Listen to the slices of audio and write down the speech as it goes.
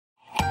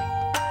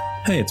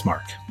Hey, it's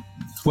Mark.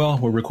 Well,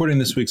 we're recording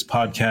this week's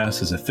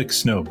podcast as a thick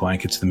snow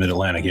blankets the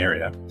Mid-Atlantic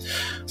area.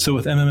 So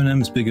with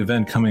MM+M's big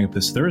event coming up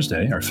this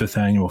Thursday, our 5th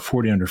annual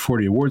 40 Under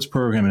 40 Awards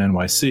program in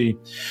NYC,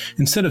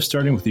 instead of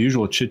starting with the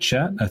usual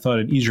chit-chat, I thought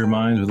I'd ease your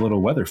minds with a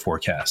little weather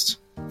forecast.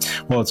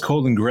 While it's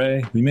cold and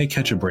gray, we may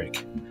catch a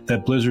break.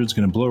 That blizzard's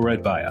going to blow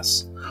right by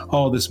us.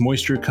 All this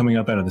moisture coming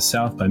up out of the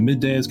south by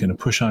midday is going to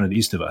push on to the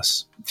east of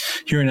us.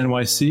 Here in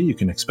NYC, you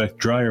can expect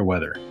drier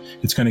weather.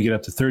 It's going to get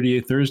up to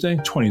 38 Thursday,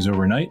 20s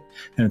overnight,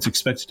 and it's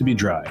expected to be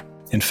dry.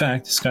 In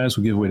fact, skies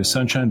will give way to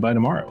sunshine by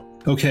tomorrow.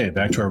 Okay,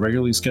 back to our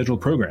regularly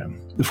scheduled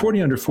program. The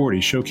 40 Under 40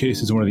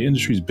 showcases one of the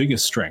industry's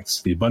biggest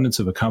strengths, the abundance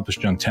of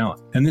accomplished young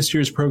talent. And this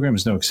year's program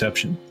is no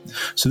exception.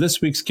 So this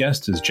week's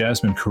guest is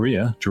Jasmine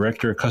Correa,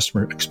 Director of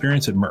Customer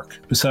Experience at Merck.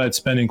 Besides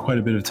spending quite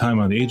a bit of time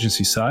on the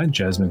agency side,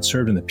 Jasmine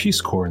served in the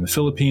Peace Corps in the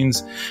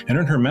Philippines and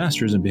earned her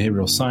master's in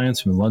behavioral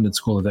science from the London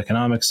School of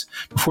Economics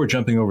before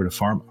jumping over to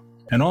pharma.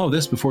 And all of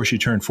this before she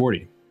turned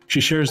 40. She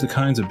shares the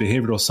kinds of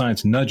behavioral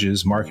science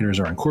nudges marketers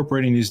are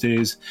incorporating these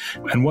days,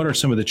 and what are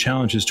some of the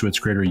challenges to its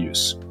greater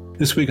use.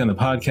 This week on the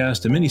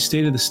podcast, a mini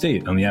state of the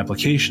state on the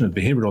application of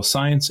behavioral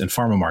science and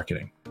pharma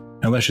marketing.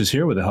 And Lesha's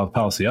here with a health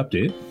policy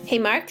update. Hey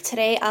Mark,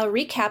 today I'll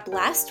recap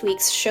last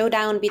week's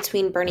showdown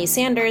between Bernie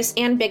Sanders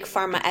and Big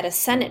Pharma at a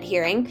Senate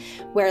hearing,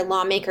 where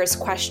lawmakers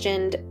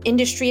questioned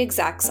industry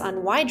execs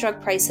on why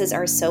drug prices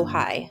are so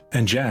high.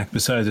 And Jack,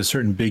 besides a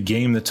certain big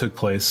game that took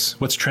place,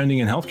 what's trending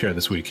in healthcare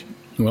this week?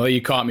 Well,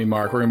 you caught me,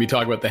 Mark. We're going to be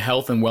talking about the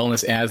health and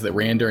wellness ads that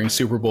ran during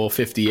Super Bowl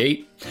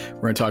 58.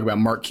 We're going to talk about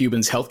Mark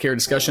Cuban's healthcare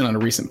discussion on a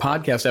recent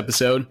podcast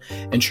episode,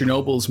 and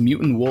Chernobyl's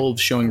mutant wolves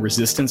showing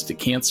resistance to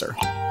cancer.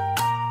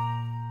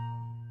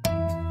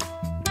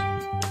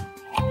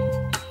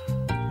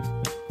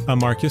 I'm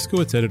Mark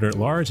Iskowitz,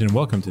 Editor-at-Large, and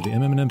welcome to the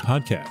MM+M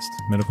Podcast,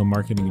 medical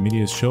marketing and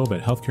media's show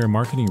about healthcare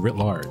marketing writ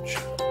large.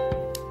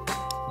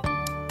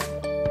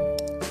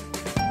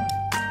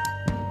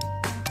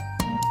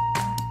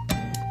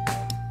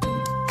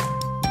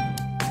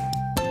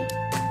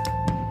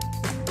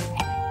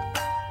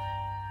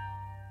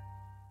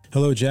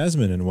 Hello,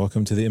 Jasmine, and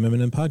welcome to the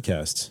MM+M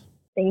Podcast.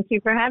 Thank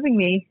you for having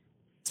me.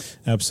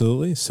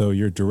 Absolutely. So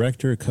you're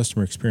Director of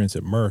Customer Experience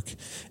at Merck.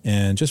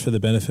 And just for the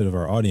benefit of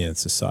our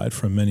audience, aside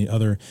from many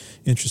other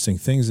interesting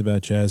things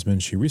about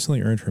Jasmine, she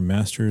recently earned her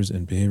master's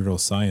in behavioral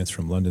science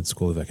from London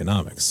School of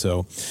Economics.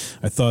 So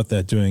I thought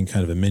that doing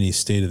kind of a mini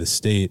state of the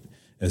state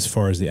as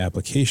far as the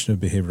application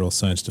of behavioral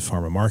science to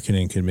pharma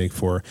marketing could make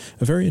for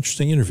a very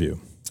interesting interview.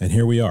 And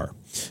here we are.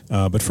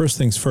 But first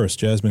things first,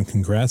 Jasmine,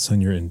 congrats on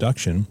your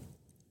induction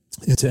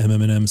into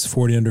MM+M's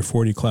 40 Under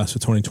 40 class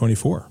of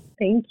 2024.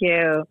 Thank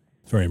you.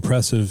 Very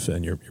impressive,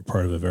 and you're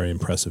part of a very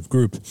impressive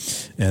group.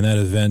 And that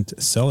event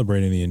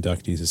celebrating the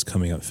inductees is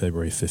coming up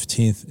February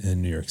 15th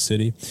in New York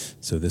City,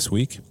 so this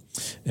week.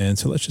 And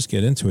so let's just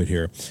get into it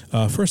here.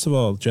 First of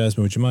all,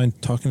 Jasmine, would you mind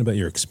talking about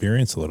your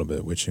experience a little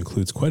bit, which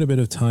includes quite a bit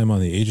of time on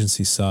the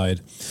agency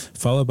side,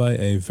 followed by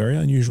a very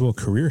unusual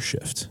career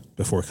shift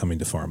before coming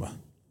to pharma?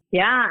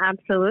 Yeah,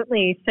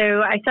 absolutely.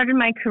 So I started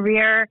my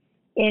career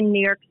in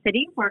New York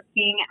City,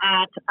 working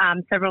at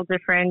several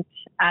different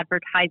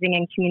advertising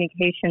and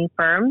communication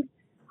firms.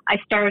 I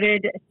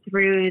started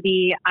through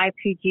the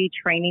IPG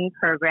training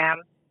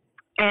program,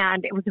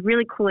 and it was a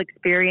really cool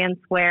experience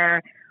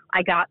where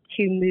I got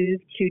to move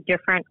to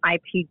different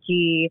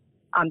IPG,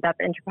 that's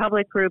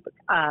Interpublic Group,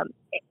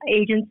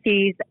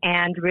 agencies,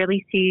 and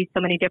really see so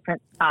many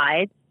different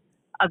sides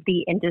of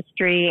the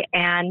industry.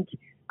 And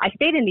I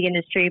stayed in the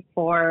industry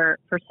for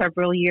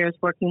several years,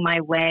 working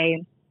my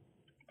way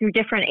through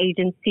different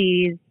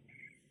agencies.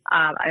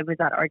 I was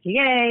at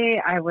RGA,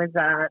 I was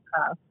at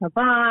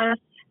Havas,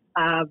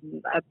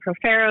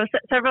 Profero,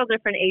 several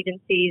different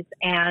agencies,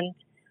 and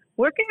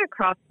working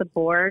across the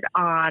board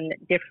on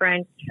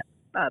different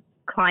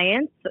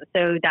clients.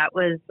 So that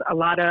was a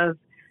lot of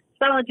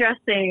salad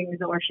dressings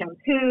or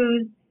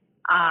shampoos,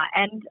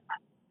 and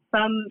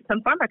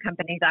some pharma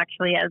companies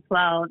actually as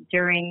well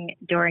during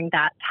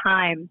that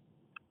time.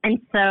 And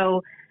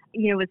so,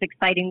 it was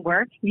exciting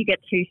work. You get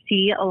to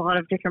see a lot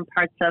of different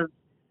parts of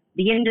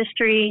the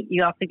industry.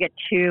 You also get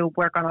to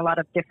work on a lot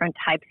of different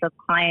types of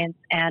clients.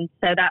 And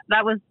so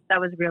that was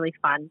really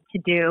fun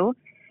to do.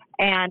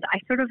 And I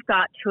sort of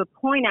got to a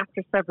point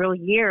after several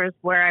years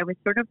where I was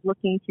sort of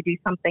looking to do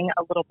something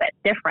a little bit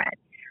different.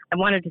 I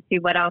wanted to see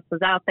what else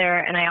was out there.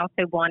 And I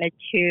also wanted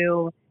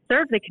to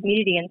serve the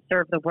community and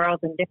serve the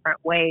world in different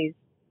ways.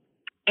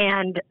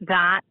 And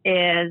that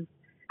is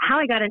how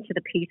I got into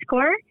the Peace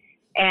Corps.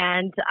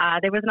 And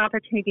there was an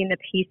opportunity in the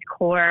Peace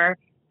Corps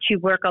to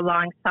work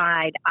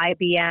alongside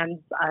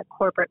IBM's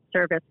Corporate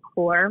Service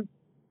Corps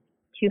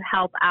to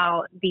help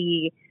out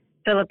the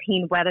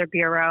Philippine Weather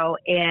Bureau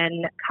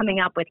in coming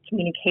up with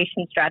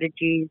communication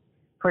strategies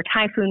for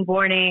typhoon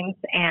warnings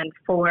and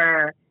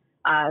for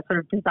sort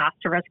of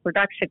disaster risk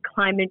reduction,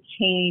 climate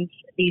change,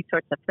 these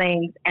sorts of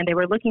things. And they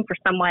were looking for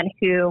someone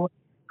who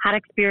had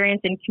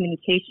experience in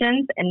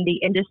communications and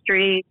the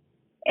industry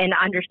and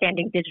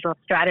understanding digital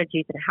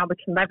strategies and how we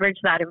can leverage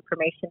that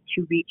information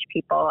to reach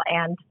people.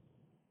 And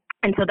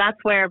so that's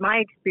where my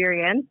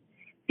experience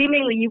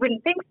seemingly you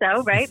wouldn't think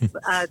so, right?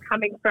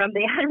 Coming from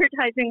the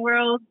advertising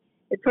world,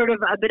 it's sort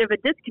of a bit of a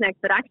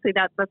disconnect, but actually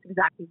that's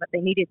exactly what they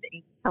needed. They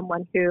needed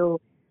someone who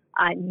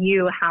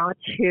knew how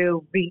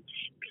to reach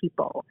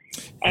people.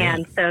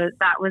 And so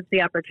that was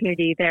the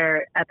opportunity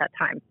there at that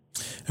time.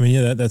 I mean,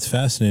 yeah, that's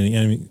fascinating.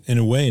 And I mean, in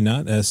a way,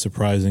 not as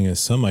surprising as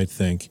some might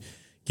think,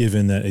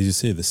 given that, as you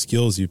say, the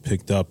skills you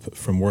picked up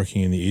from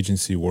working in the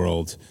agency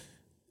world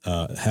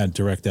had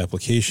direct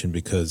application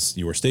because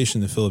you were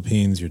stationed in the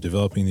Philippines, you're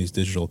developing these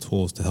digital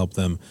tools to help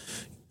them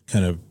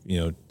kind of,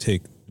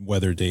 take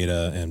weather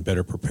data and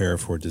better prepare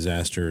for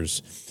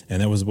disasters.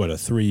 And that was, a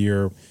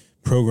 3-year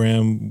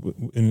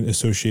program in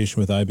association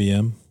with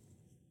IBM?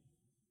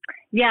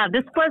 Yeah,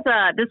 this was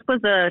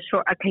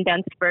a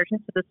condensed version.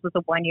 So this was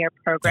a 1-year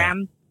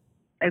program.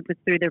 It was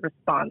through the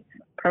response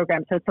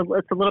program. So it's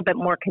a little bit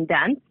more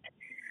condensed.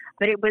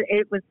 But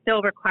it was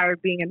still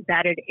required being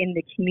embedded in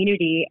the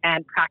community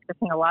and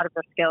practicing a lot of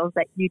the skills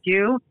that you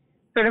do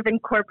sort of in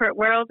corporate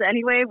world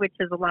anyway, which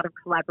is a lot of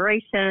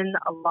collaboration,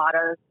 a lot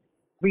of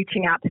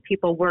reaching out to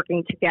people,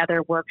 working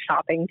together,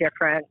 workshopping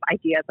different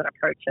ideas and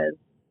approaches.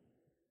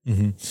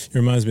 Mm-hmm. It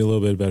reminds me a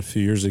little bit about a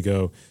few years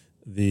ago,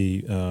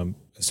 the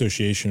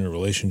association or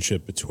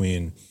relationship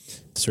between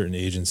certain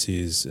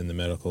agencies in the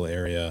medical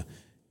area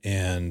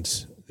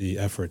and the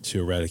effort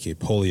to eradicate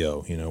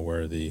polio,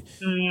 where the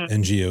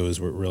NGOs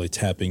were really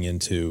tapping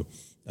into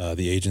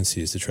the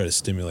agencies to try to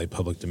stimulate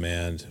public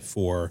demand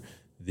for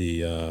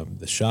the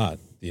shot,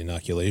 the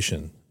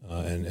inoculation,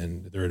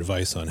 and their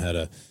advice on how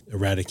to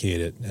eradicate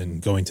it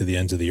and going to the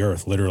ends of the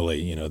earth,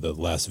 literally, the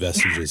last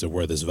vestiges of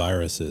where this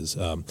virus is.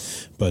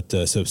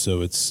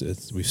 So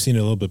it's we've seen it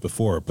a little bit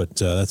before, but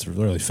that's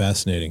really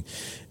fascinating.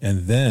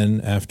 And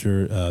then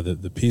after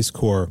the Peace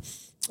Corps.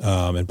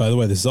 And by the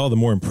way, this is all the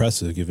more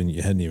impressive given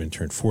you hadn't even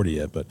turned 40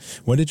 yet, but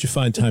when did you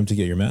find time to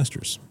get your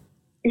master's?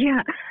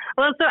 Yeah.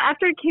 Well, so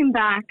after I came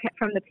back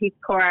from the Peace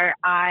Corps,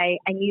 I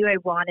knew I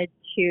wanted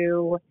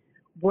to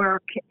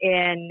work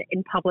in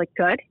public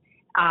good.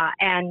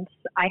 And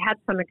I had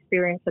some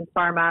experience in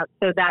pharma,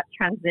 so that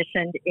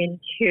transitioned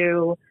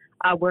into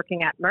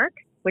working at Merck,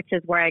 which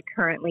is where I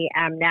currently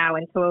am now.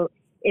 And so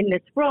in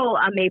this role,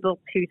 I'm able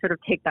to sort of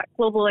take that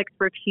global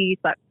expertise,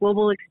 that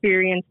global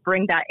experience,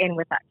 bring that in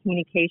with that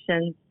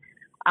communications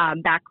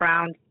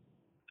background,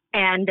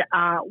 and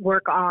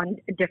work on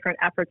different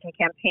efforts and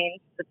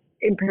campaigns,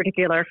 in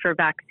particular for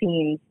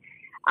vaccines.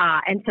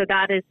 And so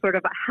that is sort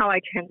of how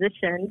I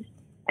transitioned.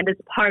 And as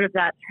part of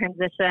that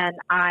transition,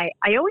 I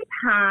always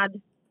had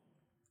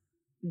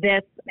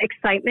this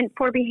excitement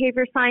for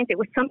behavior science. It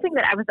was something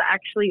that I was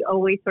actually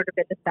always sort of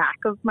at the back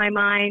of my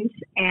mind.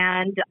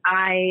 And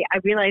I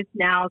realized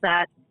now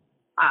that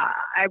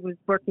I was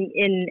working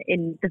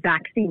in the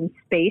vaccine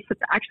space,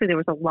 actually there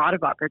was a lot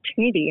of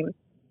opportunity.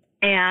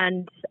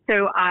 And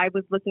so I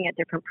was looking at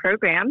different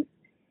programs,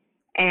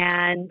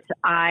 and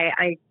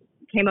I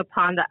came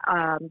upon the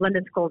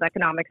London School of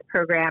Economics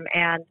program.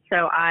 And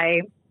so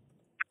I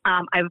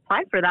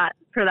applied for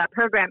that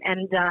program,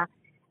 and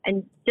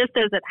just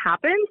as it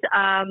happened,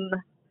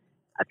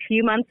 a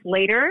few months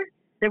later,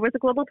 there was a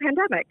global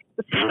pandemic.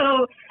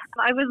 So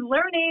I was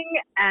learning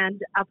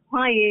and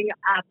applying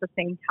at the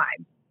same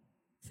time.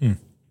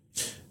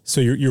 So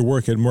your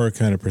work at Merck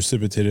kind of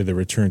precipitated the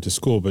return to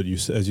school, but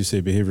as you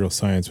say, behavioral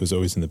science was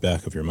always in the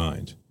back of your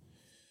mind.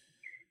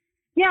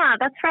 Yeah,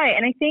 that's right.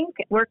 And I think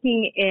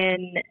working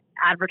in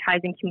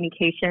advertising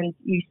communications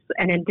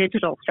and in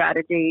digital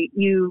strategy,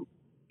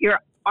 you're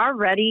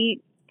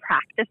already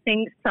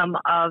practicing some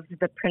of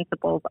the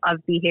principles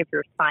of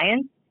behavior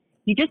science.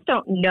 You just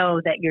don't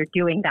know that you're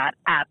doing that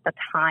at the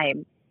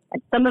time.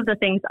 And some of the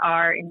things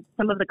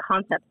some of the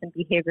concepts in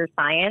behavior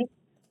science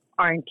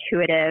are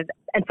intuitive,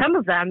 and some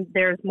of them,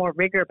 there's more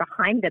rigor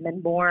behind them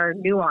and more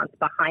nuance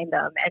behind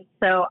them. And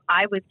so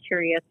I was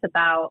curious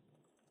about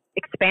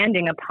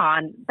expanding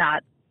upon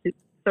that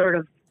sort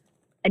of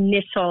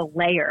initial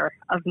layer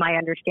of my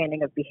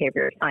understanding of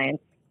behavior science.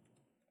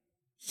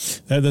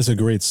 That's a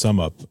great sum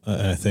up.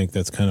 I think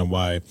that's kind of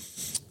why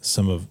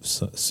some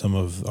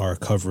of our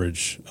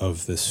coverage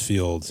of this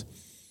field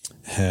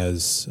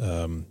has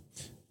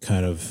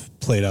kind of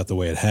played out the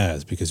way it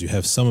has, because you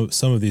have some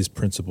of these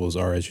principles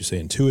are, as you say,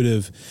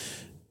 intuitive,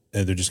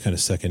 and they're just kind of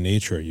second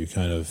nature. You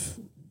kind of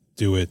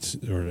do it,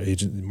 or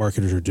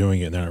marketers are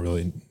doing it, and they're not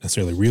really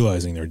necessarily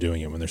realizing they're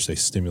doing it when they're, say,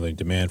 stimulating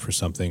demand for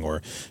something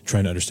or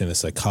trying to understand the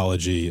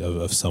psychology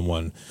of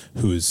someone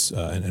who's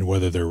and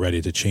whether they're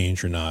ready to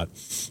change or not.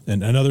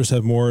 And others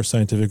have more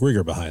scientific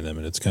rigor behind them,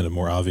 and it's kind of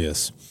more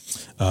obvious.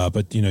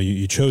 But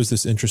you chose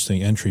this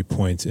interesting entry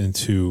point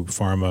into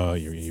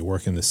pharma. You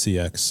work in the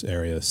CX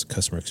area,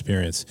 customer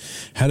experience.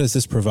 How does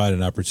this provide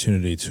an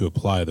opportunity to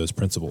apply those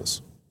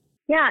principles?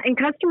 Yeah, in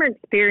customer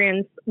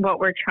experience, what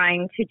we're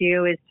trying to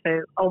do is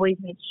to always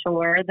make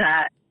sure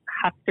that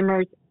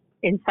customers'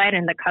 insight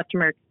and the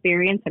customer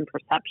experience and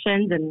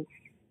perceptions and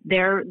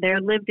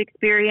their lived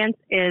experience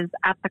is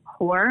at the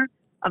core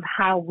of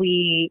how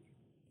we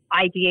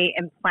ideate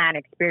and plan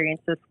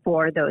experiences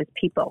for those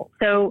people.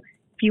 So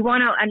you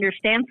want to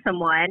understand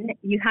someone,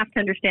 you have to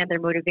understand their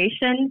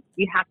motivation.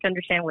 You have to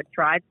understand what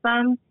drives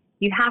them.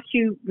 You have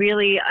to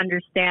really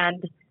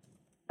understand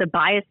the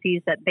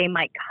biases that they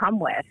might come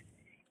with.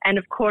 And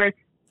of course,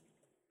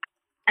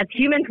 as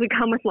humans, we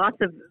come with lots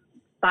of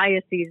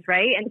biases,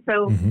 right? And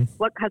so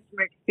what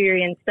customer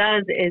experience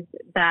does is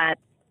that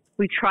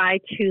we try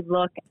to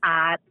look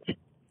at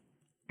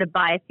the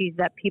biases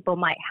that people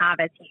might have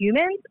as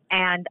humans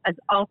and as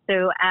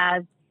also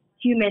as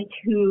humans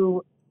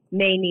who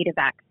may need a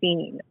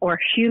vaccine, or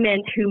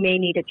humans who may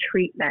need a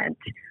treatment,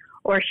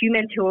 or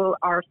humans who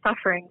are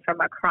suffering from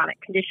a chronic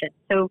condition.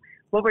 So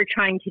what we're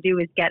trying to do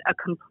is get a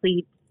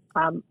complete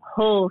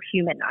whole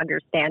human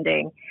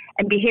understanding.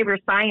 And behavior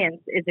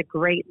science is a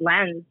great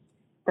lens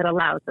that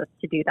allows us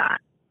to do that.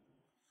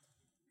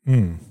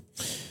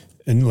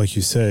 And like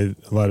you said,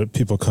 a lot of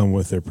people come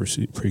with their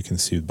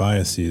preconceived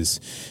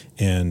biases,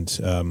 and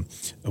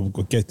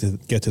we'll get to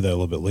that a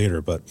little bit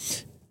later.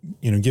 But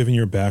given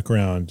your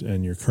background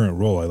and your current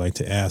role, I'd like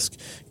to ask,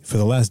 for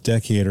the last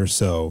decade or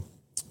so,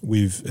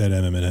 we've at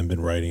MM+M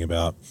been writing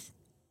about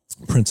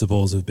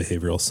principles of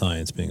behavioral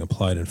science being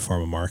applied in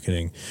pharma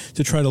marketing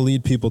to try to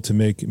lead people to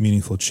make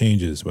meaningful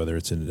changes, whether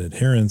it's in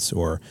adherence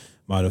or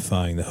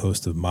modifying the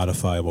host of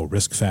modifiable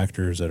risk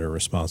factors that are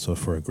responsible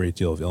for a great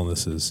deal of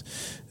illnesses.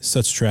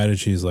 Such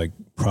strategies like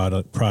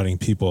prodding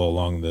people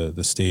along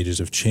the stages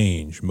of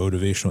change,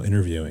 motivational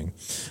interviewing,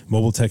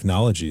 mobile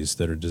technologies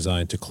that are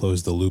designed to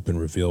close the loop and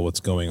reveal what's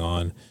going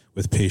on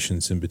with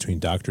patients in between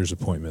doctor's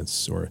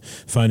appointments, or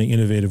finding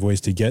innovative ways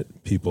to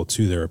get people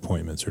to their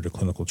appointments or to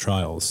clinical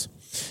trials.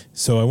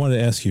 So I wanted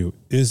to ask you,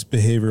 is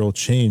behavioral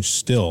change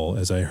still,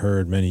 as I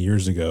heard many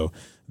years ago,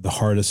 the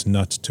hardest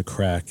nut to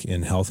crack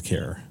in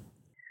healthcare?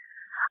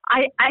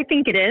 I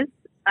think it is.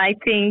 I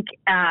think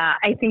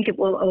it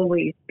will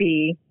always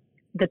be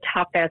the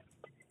toughest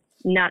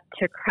nut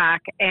to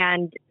crack,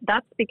 and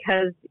that's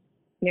because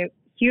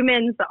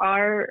humans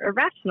are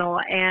irrational,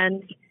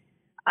 and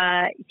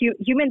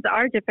humans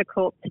are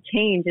difficult to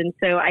change, and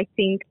so I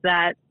think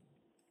that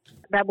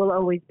will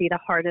always be the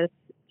hardest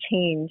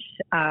change.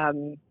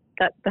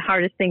 That the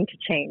hardest thing to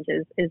change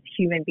is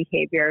human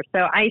behavior.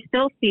 So I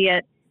still see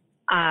it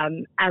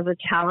as a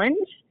challenge.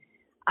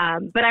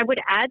 But I would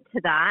add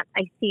to that,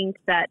 I think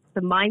that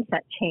the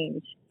mindset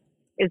change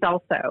is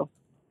also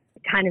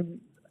kind of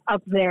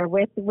up there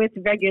with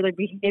regular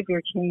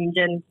behavior change.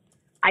 And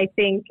I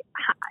think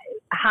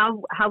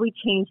how we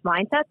change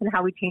mindsets and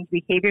how we change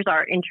behaviors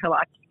are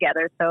interlocked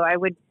together. So I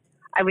would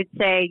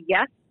say,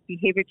 yes,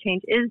 behavior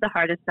change is the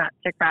hardest nut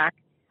to crack.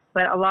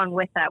 But along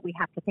with that, we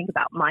have to think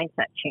about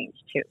mindset change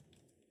too.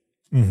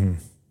 Mm-hmm.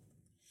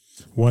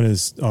 One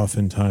is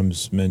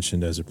oftentimes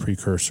mentioned as a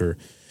precursor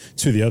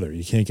to the other.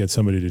 You can't get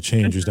somebody to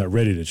change who's not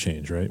ready to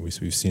change, right?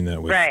 We've seen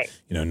that with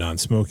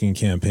non-smoking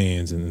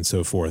campaigns and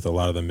so forth. A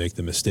lot of them make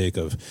the mistake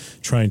of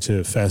trying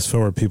to fast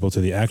forward people to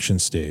the action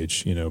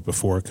stage,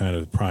 before kind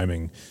of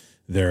priming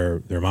their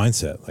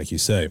mindset, like you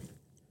say.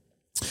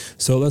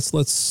 So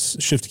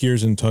let's shift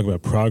gears and talk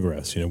about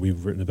progress.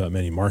 We've written about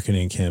many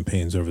marketing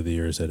campaigns over the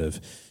years that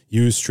have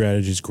used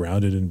strategies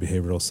grounded in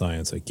behavioral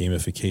science, like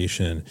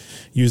gamification,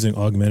 using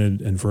augmented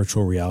and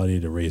virtual reality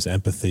to raise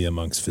empathy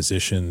amongst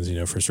physicians,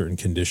 for certain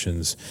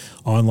conditions,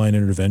 online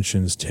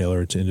interventions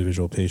tailored to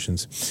individual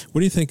patients. What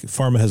do you think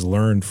pharma has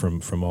learned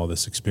from all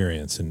this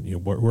experience,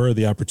 and where are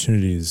the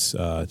opportunities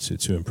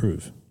to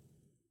improve?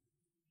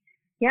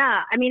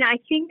 Yeah, I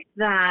think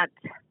that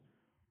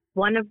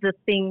one of the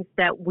things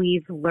that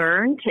we've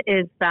learned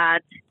is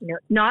that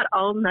not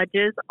all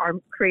nudges are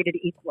created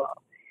equal.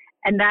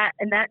 And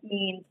that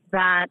means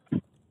that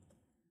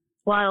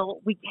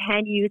while we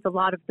can use a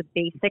lot of the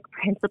basic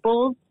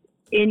principles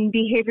in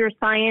behavior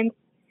science,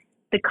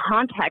 the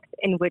context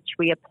in which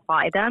we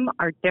apply them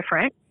are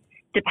different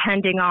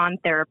depending on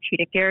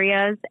therapeutic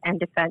areas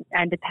and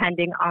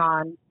depending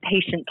on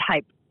patient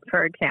type,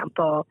 for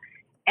example.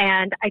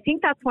 And I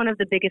think that's one of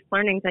the biggest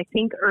learnings. I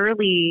think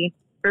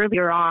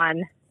earlier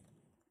on,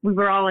 we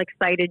were all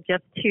excited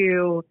just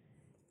to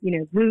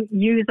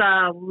use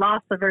a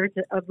loss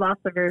aversion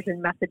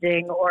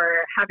messaging or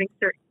having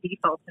certain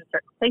defaults in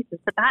certain places,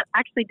 but that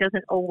actually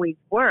doesn't always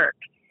work.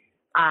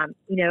 A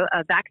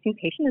vaccine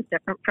patient is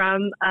different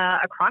from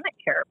a chronic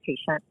care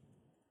patient.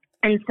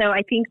 And so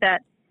I think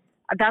that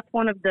that's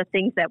one of the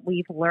things that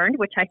we've learned,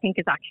 which I think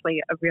is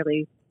actually a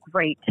really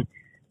great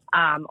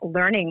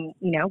learning,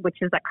 which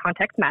is that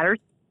context matters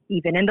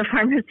even in the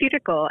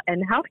pharmaceutical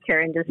and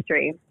healthcare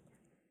industry.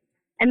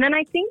 And then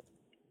I think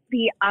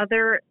the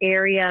other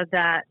area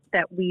that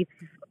we've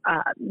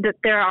that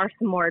there are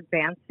some more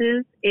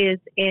advances is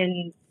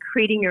in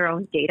creating your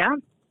own data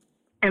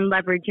and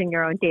leveraging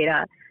your own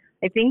data.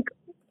 I think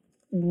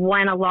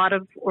when a lot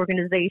of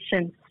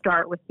organizations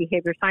start with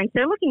behavior science,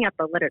 they're looking at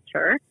the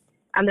literature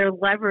and they're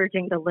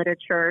leveraging the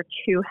literature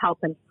to help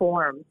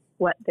inform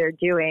what they're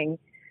doing.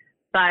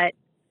 But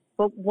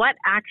what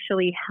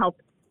actually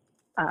helps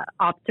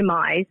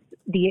optimize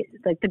the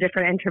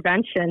different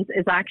interventions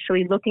is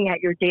actually looking at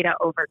your data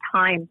over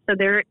time. So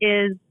there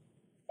is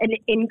an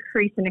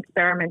increase in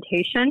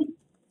experimentation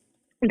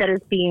that is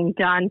being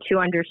done to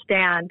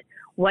understand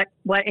what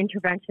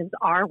interventions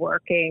are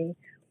working,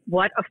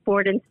 what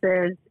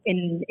affordances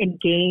in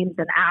games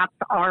and apps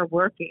are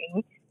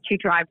working to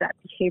drive that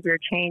behavior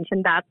change.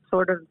 And that's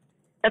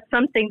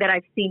something that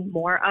I've seen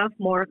more of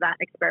that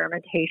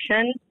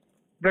experimentation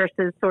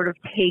versus sort of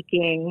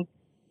taking,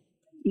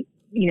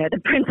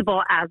 the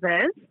principle as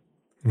is,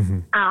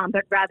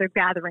 but rather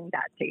gathering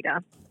that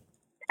data.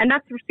 And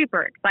that's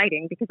super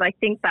exciting because I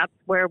think that's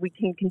where we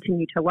can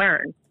continue to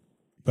learn.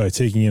 By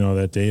taking in all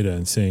that data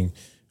and seeing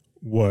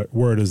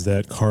where does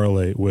that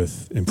correlate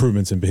with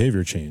improvements in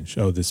behavior change?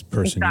 Oh, this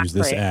person used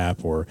this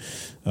app or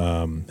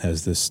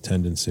has this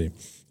tendency.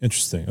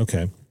 Interesting.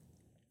 Okay.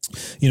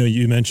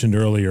 You mentioned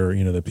earlier,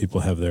 that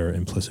people have their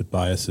implicit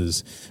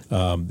biases.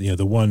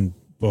 The one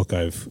book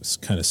I've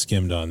kind of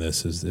skimmed on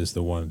this is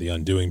The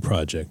Undoing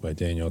Project by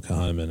Daniel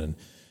Kahneman and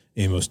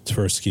Amos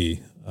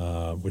Tversky,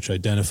 which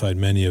identified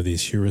many of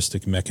these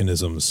heuristic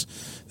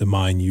mechanisms the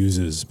mind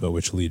uses, but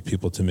which lead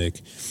people to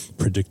make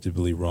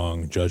predictably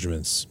wrong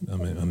judgments.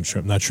 I'm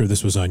not sure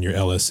this was on your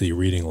LSE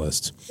reading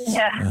list.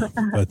 Yeah.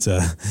 But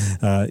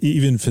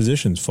even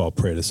physicians fall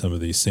prey to some of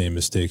these same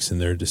mistakes in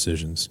their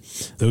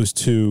decisions. Those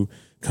two,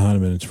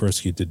 Kahneman and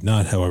Tversky, did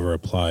not, however,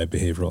 apply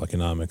behavioral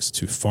economics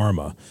to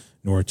pharma,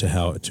 nor to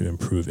how to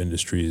improve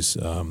industries'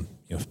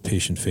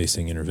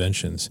 patient-facing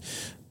interventions.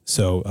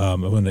 So I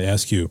wanted to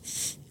ask you,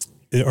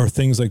 are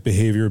things like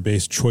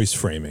behavior-based choice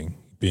framing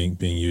being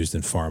used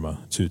in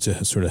pharma to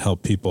sort of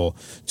help people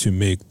to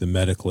make the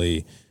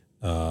medically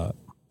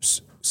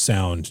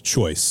sound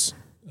choice,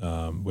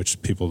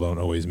 which people don't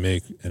always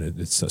make, and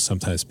it's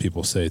sometimes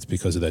people say it's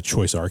because of that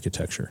choice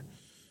architecture?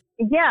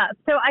 Yeah,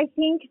 so I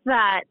think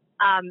that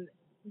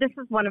this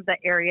is one of the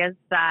areas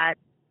that,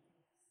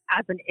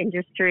 as an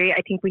industry,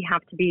 I think we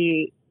have to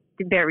be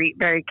very,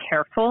 very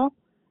careful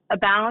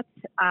about.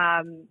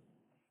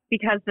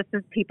 Because this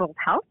is people's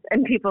health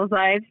and people's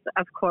lives,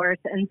 of course.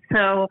 And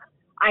so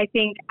I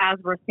think as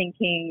we're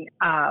thinking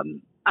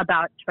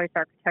about choice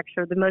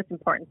architecture, the most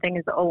important thing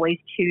is always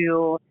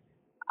to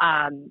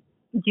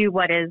do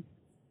what is,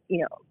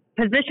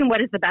 position what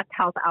is the best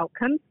health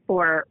outcomes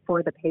for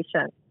the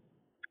patient.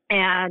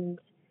 And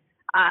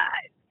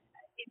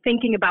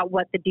thinking about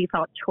what the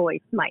default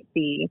choice might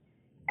be.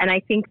 And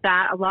I think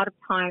that a lot of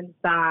times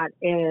that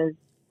is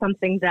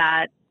something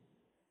that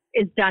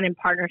is done in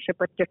partnership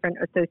with different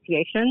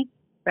associations,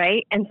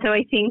 right? And so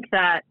I think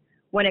that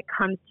when it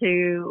comes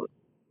to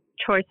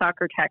choice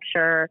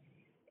architecture,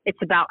 it's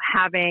about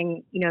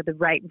having, the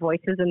right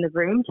voices in the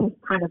room to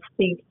kind of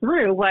think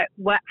through what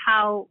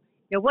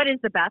is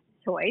the best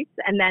choice,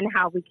 and then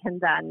how we can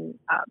then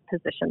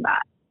position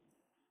that.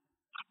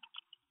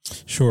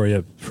 Sure.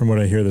 Yeah. From what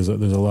I hear, there's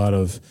a lot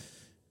of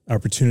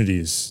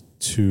opportunities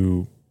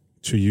to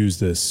use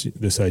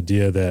this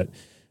idea that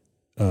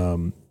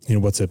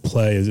what's at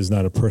play is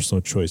not a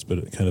personal choice,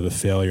 but kind of a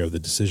failure of the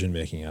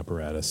decision-making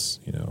apparatus.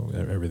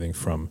 Everything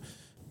from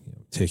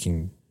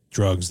taking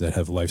drugs that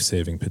have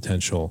life-saving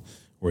potential,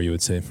 where you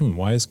would say,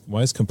 why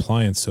is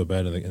compliance so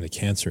bad in the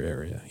cancer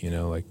area?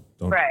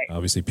 Right.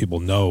 Obviously people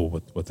know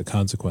what the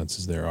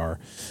consequences there are,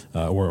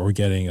 or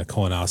getting a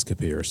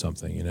colonoscopy or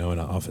something, and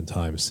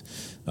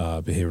oftentimes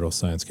behavioral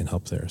science can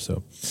help there.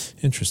 So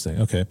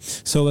interesting. Okay.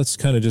 So let's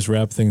kind of just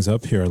wrap things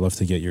up here. I'd love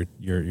to get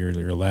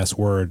your last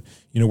word.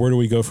 Where do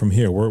we go from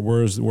here?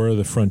 Where are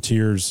the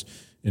frontiers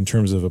in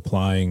terms of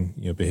applying,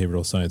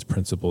 behavioral science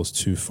principles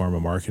to pharma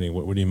marketing?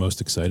 What are you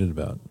most excited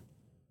about?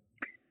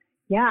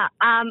 Yeah,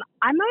 I'm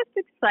most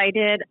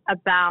excited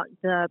about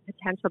the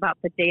potential about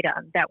the data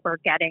that we're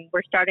getting.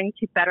 We're starting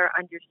to better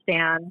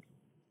understand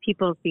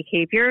people's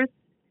behaviors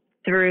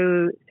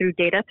through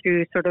data,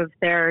 through sort of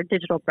their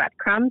digital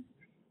breadcrumbs.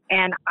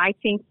 And I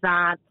think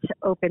that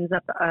opens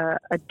up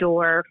a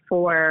door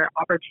for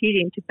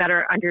opportunity to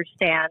better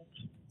understand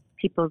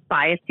people's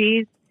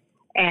biases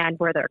and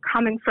where they're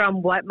coming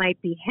from, what might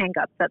be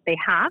hangups that they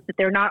have that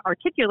they're not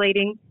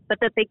articulating, but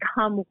that they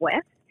come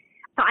with.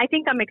 So I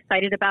think I'm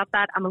excited about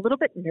that. I'm a little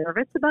bit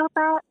nervous about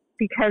that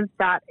because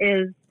that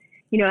is,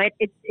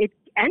 it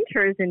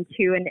enters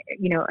into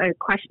a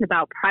question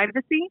about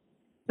privacy,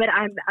 but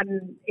I'm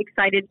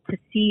excited to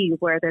see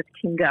where this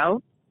can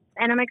go.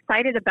 And I'm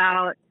excited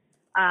about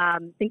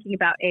thinking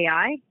about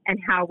AI and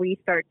how we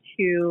start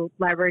to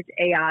leverage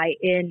AI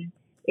in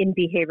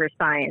behavior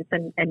science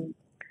and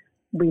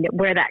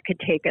where that could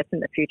take us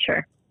in the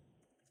future.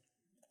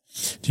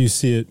 Do you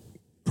see it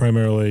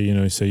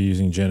primarily, say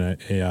using Gen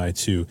AI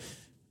to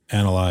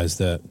analyze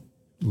that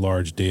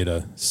large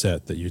data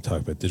set that you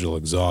talk about, digital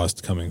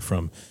exhaust coming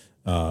from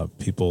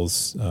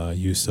people's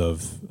use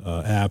of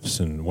apps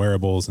and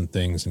wearables and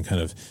things, and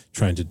kind of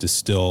trying to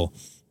distill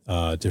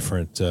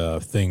different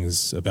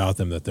things about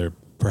them that they're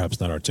perhaps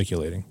not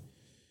articulating?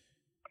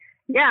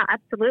 Yeah,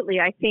 absolutely.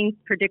 I think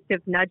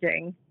predictive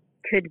nudging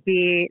could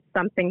be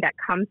something that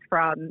comes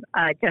from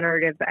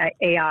generative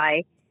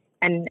AI.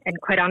 And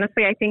quite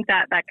honestly, I think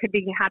that could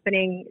be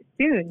happening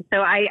soon.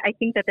 So I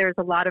think that there's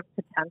a lot of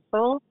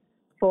potential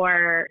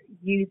for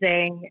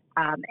using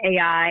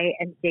AI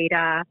and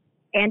data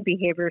and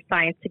behavior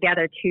science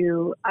together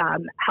to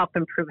help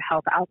improve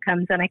health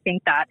outcomes. And I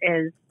think that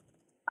is,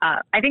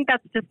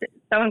 that's just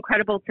so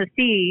incredible to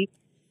see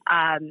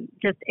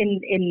just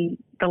in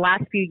the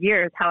last few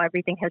years how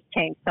everything has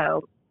changed.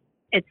 So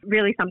it's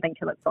really something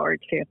to look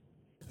forward to.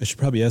 I should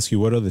probably ask you,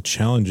 what are the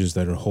challenges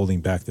that are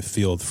holding back the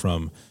field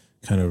from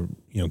kind of,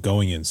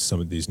 going in some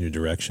of these new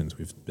directions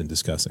we've been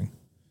discussing?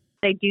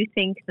 I do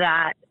think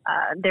that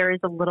there is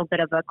a little bit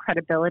of a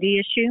credibility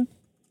issue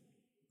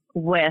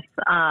with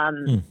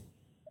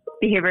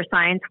behavior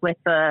science, with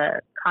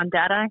the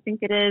Condata, I think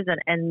it is,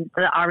 and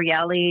the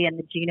Ariely and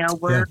the Gino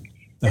work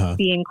that's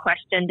being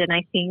questioned. And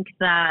I think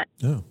that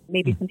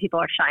maybe some people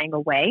are shying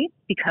away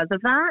because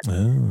of that.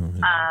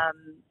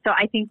 So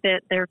I think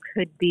that there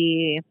could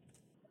be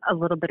a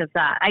little bit of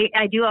that.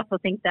 I do also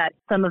think that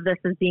some of this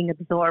is being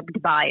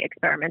absorbed by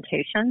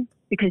experimentation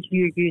because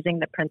you're using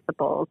the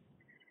principles.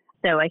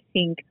 So I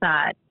think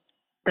that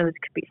those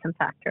could be some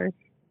factors.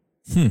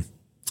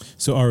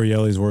 So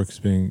Ariely's work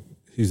is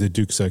he's a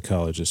Duke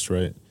psychologist,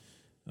 right?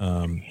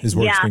 His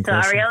work's been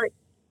questioned.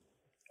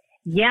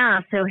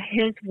 So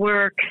his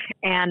work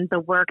and the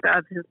work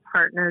of his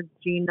partner,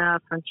 Gina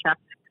Francesco,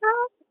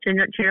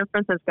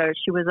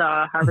 she was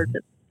a Harvard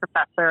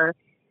professor,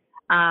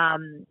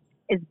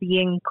 is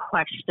being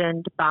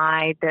questioned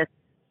by this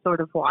sort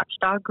of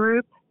watchdog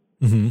group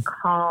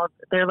called,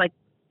 they're like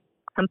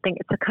something,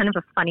 it's a kind of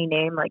a funny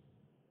name, like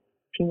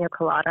Pina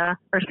Colada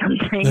or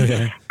something.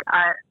 Okay.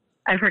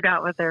 I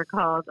forgot what they're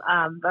called,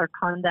 or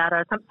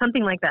Condata,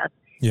 something like this.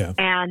 Yeah.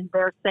 And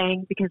they're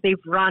saying, because they've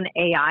run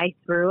AI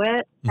through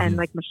it and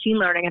like machine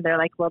learning, and they're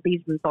like, well,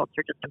 these results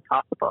are just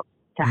impossible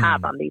to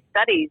have on these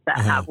studies that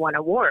have won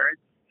awards.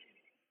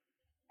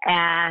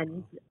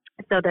 And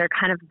so they're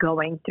kind of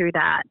going through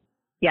that.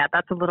 Yeah,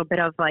 that's a little bit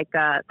of like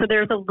so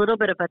there's a little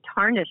bit of a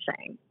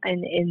tarnishing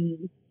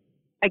in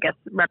I guess,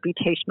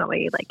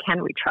 reputationally, like,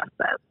 can we trust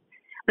this?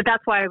 But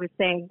that's why I was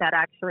saying that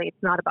actually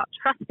it's not about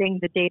trusting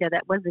the data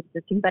that was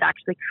existing, but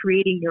actually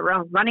creating your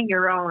own, running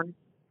your own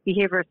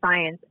behavior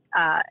science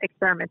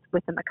experiments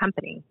within the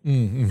company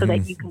so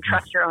that you can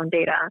trust your own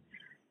data,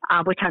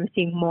 which I'm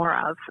seeing more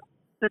of.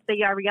 But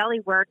the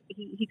Ariely work,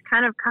 he's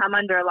kind of come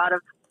under a lot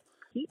of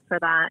heat for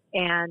that.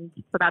 And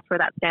so that's where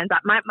that stands.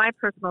 My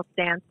personal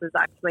stance is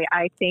actually,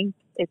 I think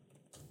it's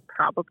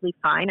probably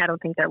fine. I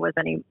don't think there was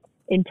any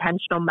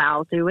intentional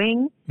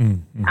maldoing.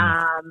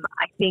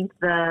 I think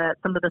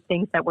some of the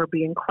things that were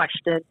being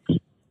questioned,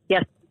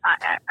 yes,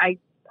 I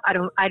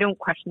don't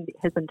question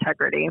his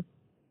integrity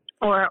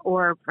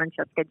or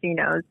Francesca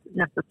Gino's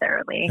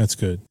necessarily. That's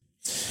good.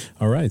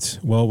 All right.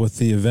 Well, with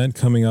the event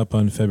coming up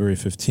on February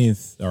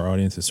 15th, our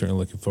audience is certainly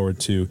looking forward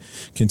to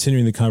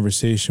continuing the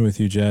conversation with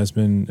you,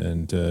 Jasmine,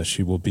 and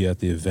she will be at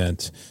the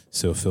event,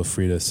 so feel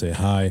free to say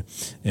hi.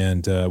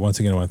 And once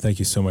again, I want to thank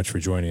you so much for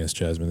joining us,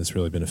 Jasmine. This has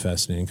really been a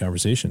fascinating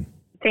conversation.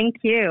 Thank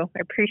you. I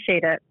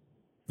appreciate it.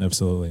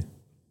 Absolutely.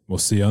 We'll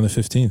see you on the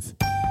 15th.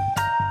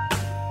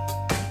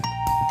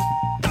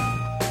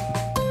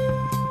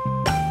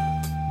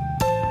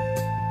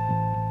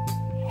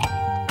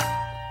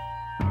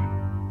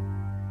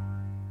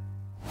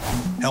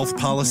 Health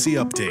Policy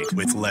Update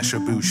with Lesha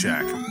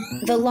Bushak.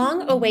 The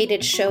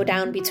long-awaited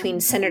showdown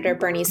between Senator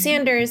Bernie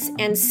Sanders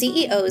and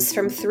CEOs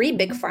from 3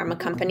 big pharma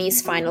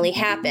companies finally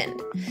happened.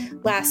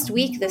 Last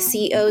week, the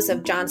CEOs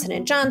of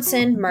Johnson &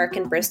 Johnson, Merck,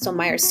 and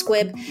Bristol-Myers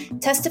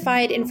Squibb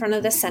testified in front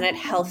of the Senate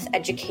Health,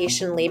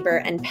 Education, Labor,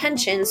 and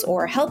Pensions,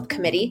 or HELP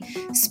Committee,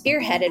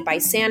 spearheaded by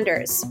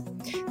Sanders.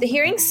 The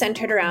hearing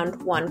centered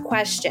around one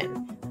question: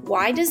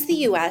 why does the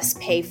U.S.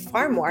 pay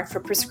far more for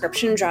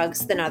prescription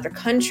drugs than other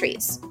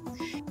countries?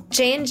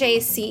 J&J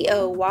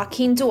CEO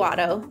Joaquin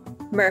Duato,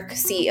 Merck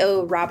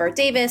CEO Robert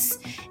Davis,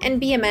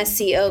 and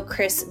BMS CEO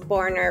Chris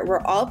Boerner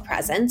were all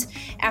present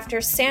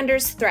after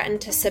Sanders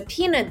threatened to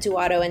subpoena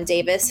Duato and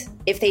Davis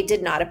if they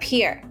did not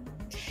appear.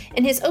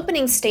 In his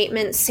opening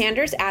statement,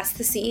 Sanders asked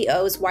the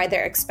CEOs why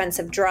their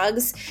expensive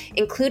drugs,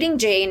 including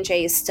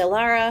J&J's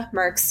Stelara,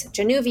 Merck's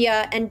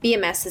Januvia, and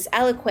BMS's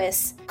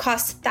Eliquis,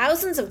 cost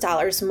thousands of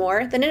dollars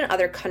more than in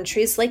other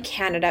countries like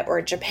Canada or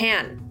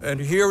Japan. And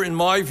here, in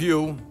my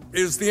view,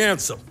 is the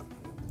answer.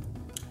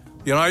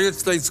 The United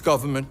States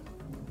government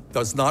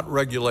does not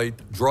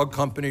regulate drug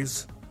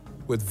companies.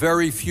 With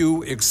very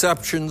few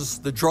exceptions,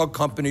 the drug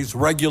companies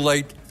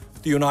regulate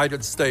the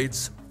United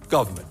States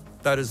government.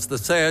 That is the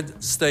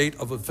sad state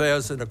of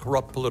affairs in a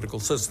corrupt political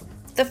system.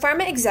 The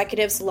pharma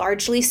executives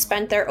largely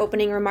spent their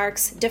opening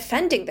remarks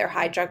defending their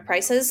high drug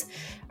prices,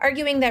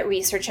 arguing that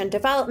research and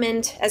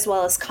development, as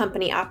well as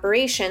company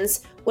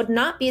operations, would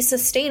not be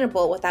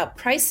sustainable without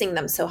pricing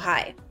them so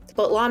high.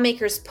 But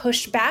lawmakers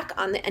pushed back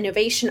on the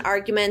innovation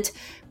argument,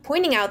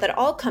 pointing out that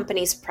all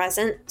companies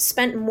present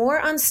spent more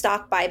on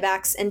stock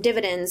buybacks and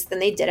dividends than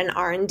they did in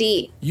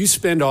R&D. You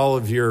spend all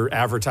of your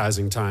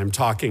advertising time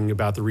talking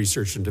about the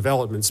research and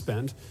development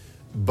spend,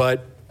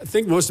 but I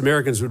think most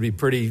Americans would be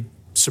pretty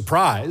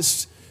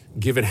surprised,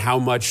 given how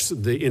much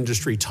the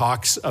industry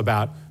talks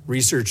about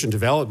research and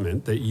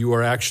development, that you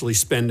are actually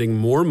spending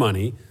more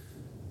money,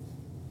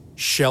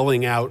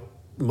 shelling out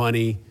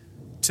money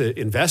to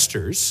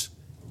investors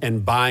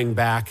and buying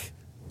back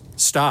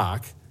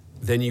stock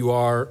than you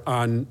are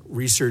on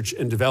research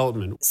and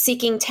development.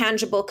 Seeking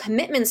tangible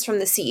commitments from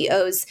the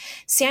CEOs,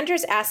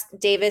 Sanders asked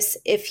Davis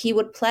if he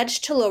would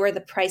pledge to lower the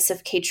price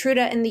of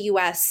Keytruda in the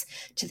U.S.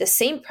 to the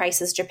same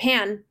price as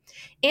Japan,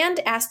 and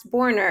asked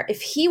Borner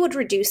if he would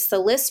reduce the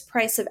list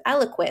price of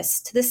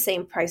Eliquis to the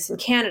same price in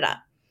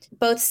Canada.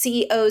 Both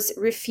CEOs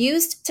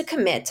refused to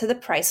commit to the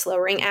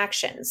price-lowering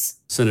actions.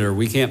 Senator,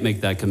 we can't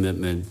make that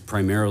commitment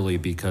primarily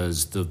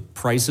because the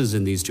prices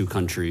in these two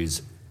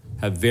countries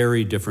have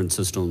very different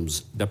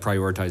systems that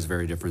prioritize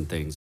very different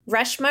things.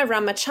 Reshma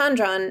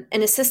Ramachandran,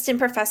 an assistant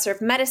professor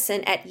of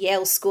medicine at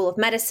Yale School of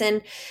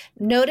Medicine,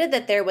 noted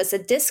that there was a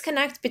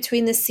disconnect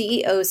between the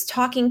CEO's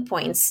talking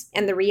points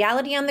and the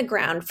reality on the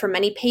ground for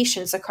many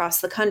patients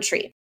across the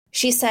country.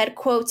 She said,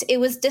 quote, "It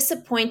was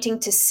disappointing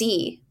to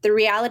see. The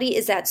reality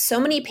is that so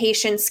many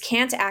patients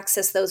can't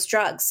access those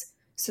drugs,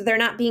 so they're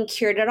not being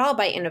cured at all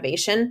by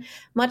innovation,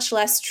 much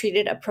less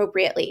treated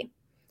appropriately."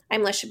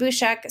 I'm Lesha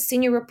Bushak,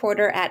 senior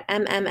reporter at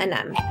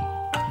MM+M.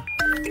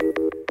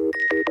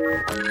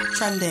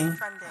 Trending.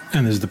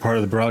 And this is the part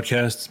of the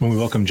broadcast when we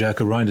welcome Jack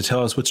O'Brien to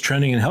tell us what's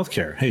trending in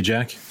healthcare. Hey,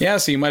 Jack. Yeah,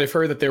 so you might have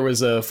heard that there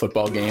was a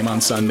football game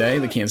on Sunday.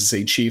 The Kansas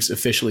City Chiefs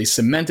officially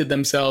cemented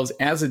themselves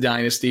as a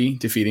dynasty,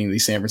 defeating the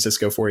San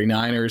Francisco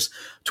 49ers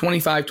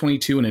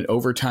 25-22 in an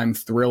overtime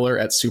thriller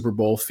at Super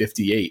Bowl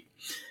 58.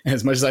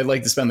 As much as I'd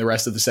like to spend the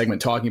rest of the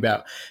segment talking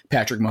about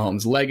Patrick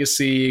Mahomes'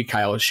 legacy,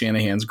 Kyle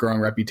Shanahan's growing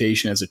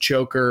reputation as a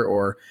choker,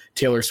 or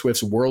Taylor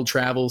Swift's world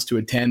travels to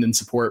attend and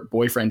support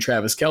boyfriend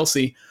Travis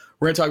Kelce,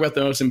 we're going to talk about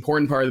the most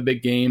important part of the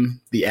big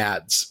game, the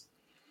ads.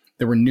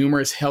 There were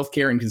numerous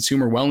healthcare and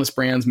consumer wellness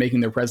brands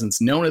making their presence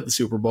known at the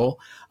Super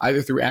Bowl,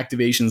 either through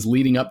activations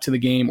leading up to the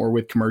game or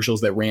with commercials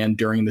that ran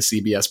during the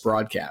CBS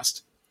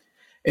broadcast.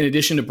 In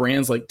addition to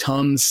brands like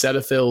Tums,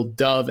 Cetaphil,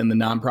 Dove, and the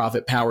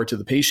nonprofit Power to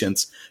the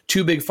Patients,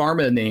 two big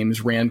pharma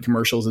names ran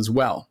commercials as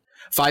well.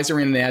 Pfizer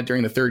ran an ad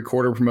during the third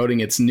quarter promoting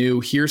its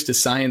new Here's to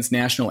Science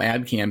national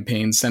ad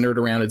campaign centered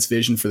around its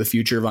vision for the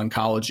future of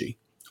oncology,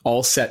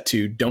 all set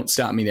to Don't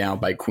Stop Me Now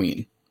by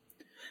Queen.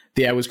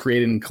 The ad was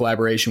created in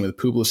collaboration with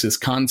Publicis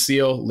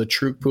Conceal,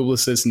 LeTruc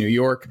Publicis New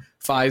York,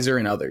 Pfizer,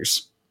 and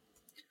others.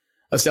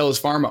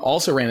 Astellas Pharma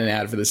also ran an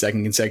ad for the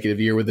second consecutive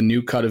year with a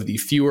new cut of the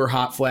Fewer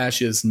Hot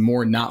Flashes,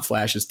 More Not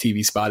Flashes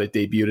TV spot it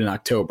debuted in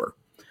October.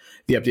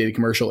 The updated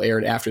commercial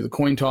aired after the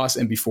coin toss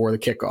and before the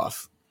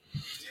kickoff.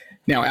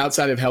 Now,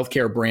 outside of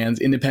healthcare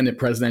brands, independent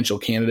presidential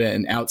candidate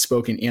and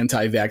outspoken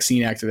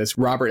anti-vaccine activist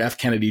Robert F.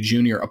 Kennedy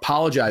Jr.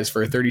 apologized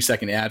for a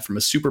 30-second ad from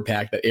a super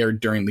PAC that aired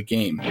during the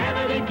game.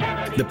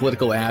 The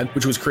political ad,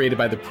 which was created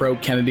by the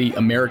pro-Kennedy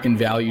American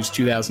Values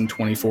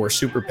 2024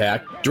 super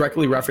PAC,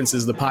 directly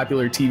references the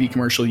popular TV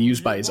commercial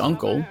used by his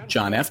uncle,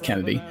 John F.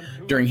 Kennedy,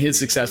 during his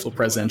successful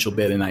presidential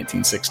bid in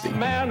 1960.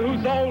 Man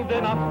who's old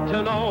enough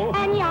to know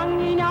and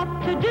young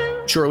enough to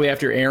do. Shortly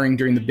after airing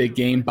during the big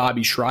game,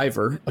 Bobby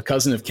Shriver, a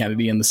cousin of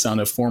Kennedy and the son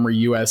of former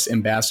U.S.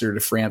 Ambassador to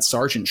France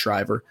Sargent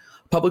Shriver,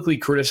 publicly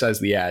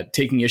criticized the ad,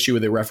 taking issue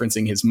with it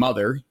referencing his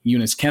mother,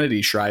 Eunice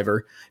Kennedy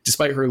Shriver,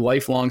 despite her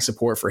lifelong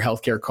support for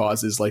healthcare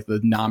causes like the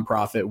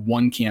nonprofit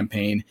One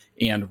Campaign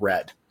and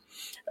RED.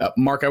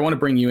 Mark, I want to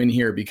bring you in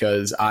here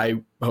because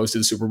I hosted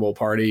a Super Bowl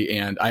party,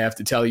 and I have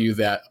to tell you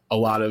that a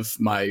lot of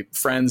my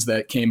friends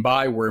that came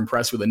by were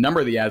impressed with a number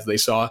of the ads they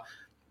saw.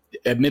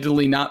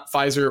 Admittedly, not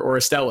Pfizer or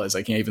Astellas.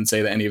 I can't even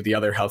say that any of the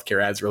other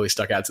healthcare ads really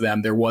stuck out to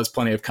them. There was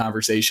plenty of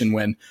conversation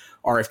when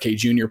RFK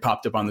Jr.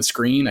 popped up on the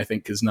screen, I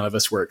think because none of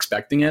us were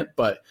expecting it.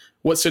 But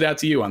what stood out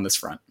to you on this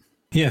front?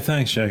 Yeah,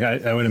 thanks, Jack.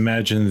 I would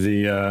imagine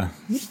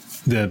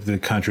the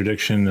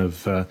contradiction of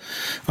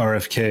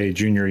RFK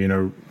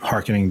Jr.,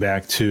 hearkening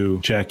back to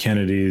Jack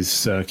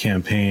Kennedy's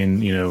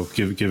campaign,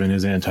 given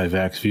his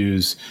anti-vax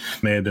views,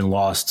 may have been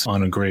lost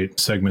on a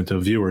great segment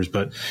of viewers.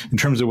 But in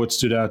terms of what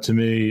stood out to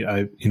me,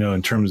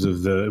 in terms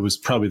of it was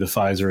probably the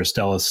Pfizer,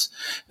 Astellas,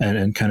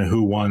 and kind of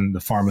who won the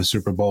pharma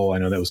Super Bowl. I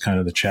know that was kind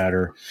of the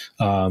chatter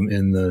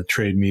in the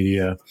trade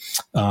media.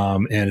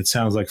 And it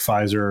sounds like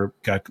Pfizer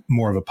got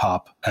more of a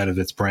pop out of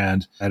its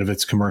brand, out of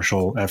its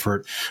commercial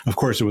effort. Of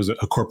course, it was a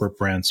corporate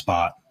brand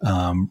spot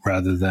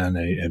rather than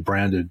a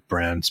branded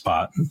brand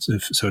spot,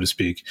 so to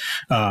speak.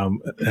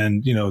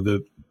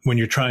 When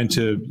you're trying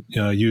to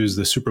use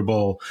the Super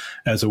Bowl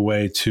as a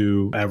way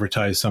to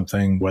advertise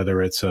something,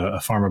 whether it's a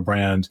pharma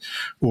brand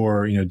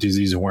or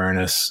disease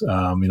awareness,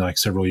 like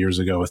several years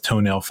ago with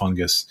toenail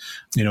fungus,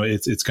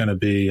 it's going to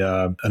be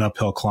an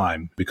uphill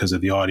climb because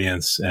of the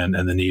audience and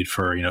the need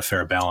for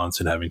fair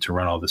balance and having to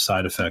run all the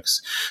side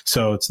effects.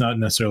 So it's not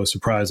necessarily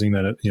surprising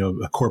that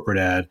a corporate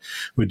ad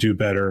would do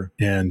better.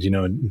 And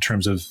in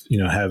terms of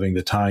having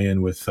the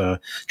tie-in with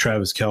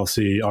Travis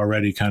Kelce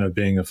already kind of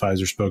being a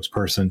Pfizer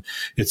spokesperson,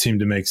 it seemed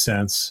to make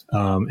sense,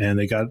 and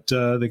they got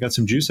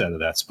some juice out of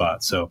that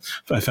spot. So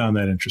I found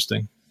that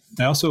interesting.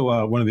 I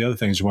also, one of the other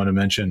things I want to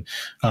mention,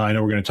 I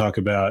know we're going to talk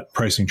about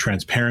pricing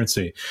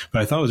transparency,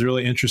 but I thought it was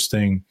really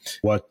interesting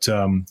what,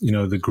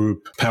 the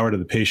group Power to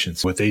the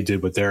Patients, what they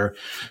did with their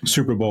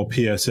Super Bowl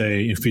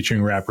PSA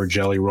featuring rapper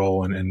Jelly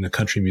Roll and the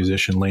country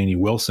musician Lainey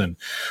Wilson,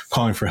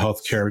 calling for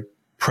healthcare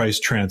price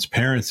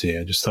transparency.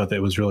 I just thought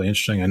that was really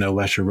interesting. I know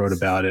Lesher wrote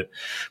about it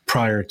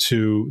prior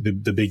to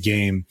the big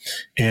game,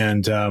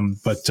 and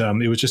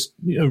it was just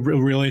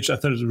really. I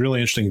thought it was a really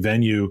interesting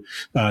venue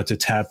to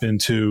tap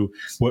into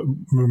what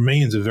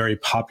remains a very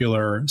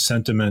popular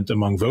sentiment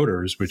among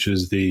voters, which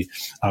is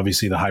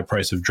obviously the high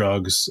price of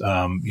drugs.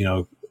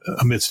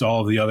 Amidst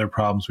all of the other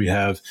problems we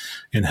have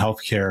in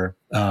healthcare,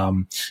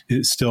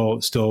 it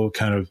still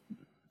kind of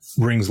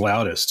rings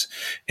loudest.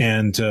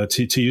 And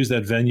to use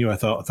that venue, I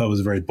thought was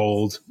very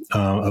bold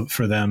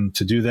for them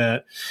to do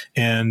that.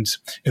 And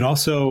it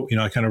also,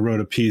 I kind of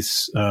wrote a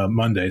piece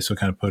Monday, so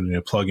kind of putting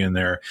a plug in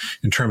there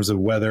in terms of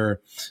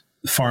whether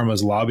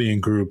pharma's lobbying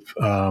group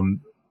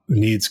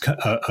needs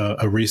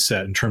a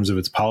reset in terms of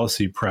its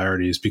policy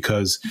priorities,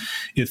 because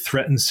it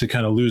threatens to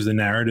kind of lose the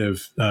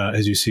narrative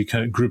as you see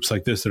kind of groups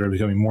like this that are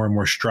becoming more and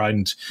more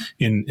strident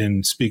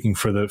in speaking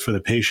for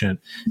the patient.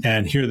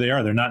 And here they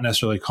are. They're not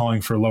necessarily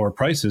calling for lower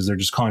prices. They're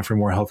just calling for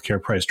more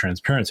healthcare price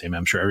transparency. I mean,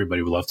 I'm sure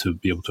everybody would love to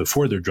be able to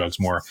afford their drugs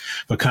more,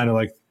 but kind of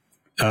like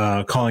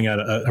calling out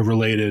a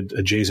related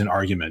adjacent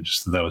argument.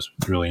 Just that was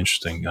really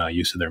interesting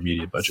use of their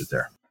media budget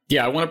there.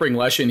 Yeah, I want to bring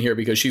Lesh in here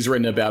because she's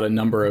written about a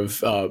number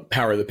of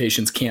Power of the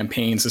Patients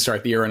campaigns to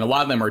start the year, and a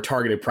lot of them are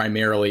targeted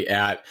primarily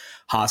at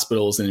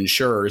hospitals and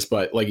insurers.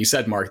 But like you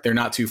said, Mark, they're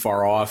not too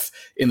far off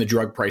in the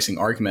drug pricing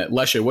argument.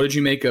 Lesha, what did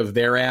you make of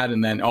their ad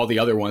and then all the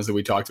other ones that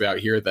we talked about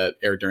here that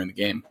aired during the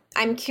game?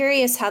 I'm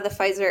curious how the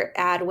Pfizer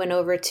ad went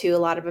over to a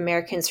lot of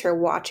Americans who are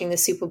watching the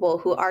Super Bowl,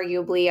 who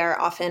arguably are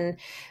often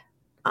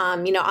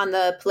on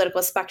the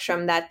political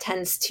spectrum that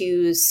tends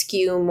to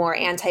skew more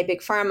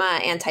anti-big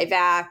pharma,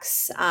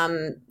 anti-vax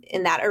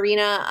in that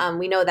arena.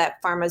 We know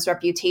that pharma's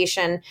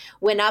reputation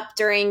went up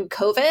during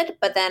COVID,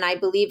 but then I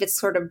believe it's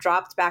sort of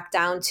dropped back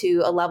down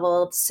to a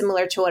level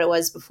similar to what it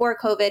was before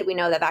COVID. We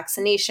know that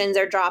vaccinations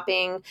are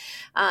dropping.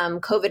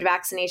 COVID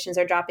vaccinations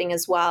are dropping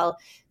as well.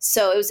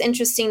 So it was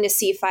interesting to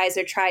see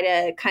Pfizer try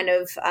to kind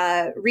of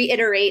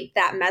reiterate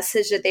that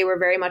message that they were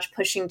very much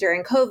pushing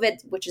during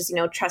COVID, which is,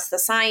 trust the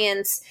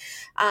science,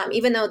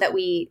 even though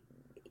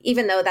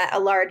that a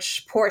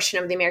large portion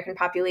of the American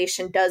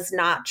population does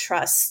not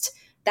trust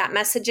that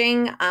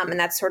messaging. And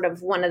that's sort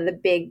of one of the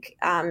big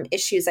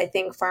issues I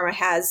think pharma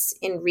has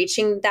in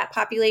reaching that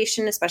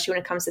population, especially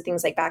when it comes to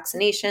things like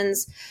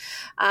vaccinations.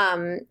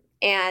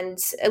 And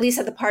at least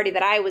at the party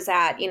that I was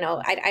at,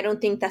 I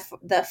don't think that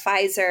the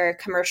Pfizer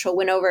commercial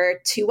went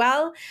over too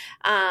well.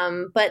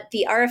 But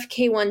the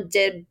RFK one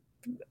did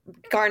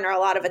garner a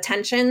lot of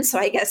attention. So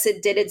I guess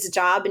it did its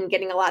job in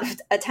getting a lot of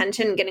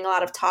attention and getting a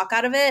lot of talk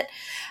out of it.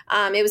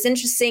 It was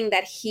interesting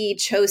that he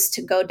chose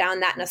to go down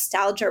that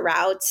nostalgia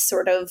route,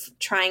 sort of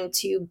trying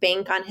to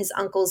bank on his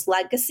uncle's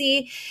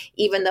legacy,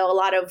 even though a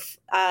lot of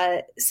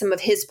some of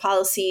his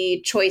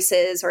policy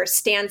choices or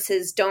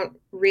stances don't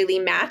really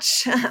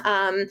match,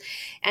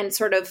 and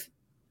sort of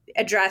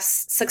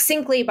addressed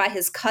succinctly by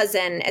his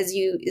cousin, as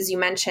you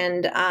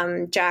mentioned,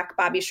 Jack,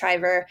 Bobby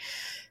Shriver,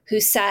 who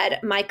said,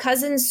 "My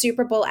cousin's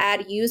Super Bowl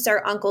ad used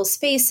our uncle's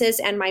faces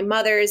and my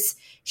mother's.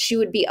 She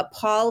would be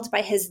appalled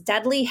by his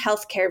deadly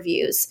healthcare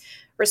views.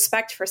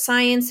 Respect for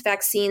science,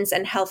 vaccines,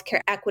 and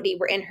healthcare equity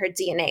were in her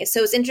DNA."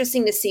 So it's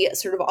interesting to see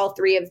sort of all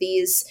three of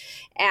these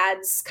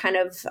ads kind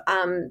of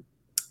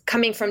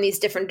coming from these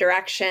different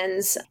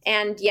directions.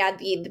 And yeah,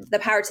 the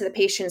Power to the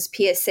Patients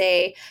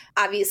PSA,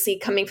 obviously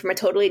coming from a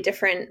totally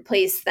different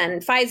place than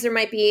Pfizer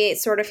might be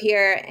sort of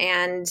here.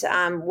 And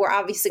we're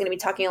obviously going to be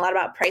talking a lot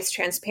about price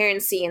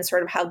transparency and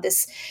sort of how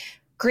this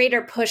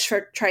greater push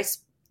for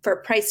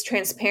price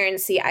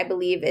transparency, I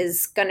believe,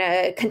 is going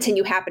to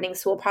continue happening.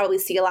 So we'll probably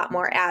see a lot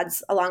more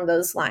ads along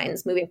those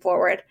lines moving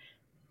forward.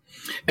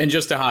 And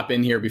just to hop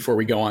in here before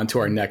we go on to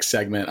our next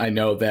segment, I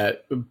know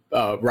that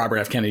Robert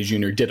F. Kennedy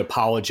Jr. did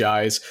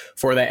apologize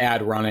for the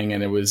ad running,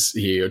 and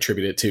he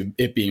attributed it to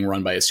it being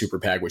run by a super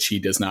PAC, which he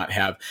does not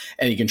have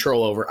any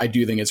control over. I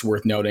do think it's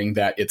worth noting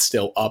that it's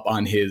still up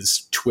on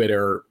his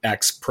Twitter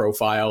X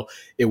profile.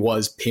 It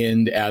was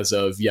pinned as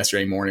of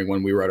yesterday morning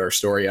when we wrote our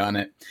story on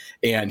it,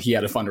 and he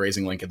had a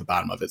fundraising link at the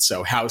bottom of it.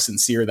 So how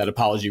sincere that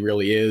apology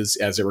really is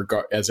as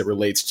it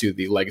relates to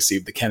the legacy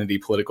of the Kennedy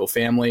political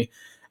family,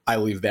 I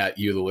leave that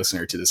you, the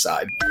listener, to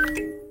decide.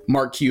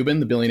 Mark Cuban,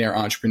 the billionaire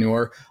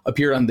entrepreneur,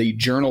 appeared on the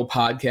Journal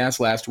podcast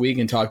last week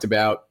and talked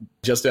about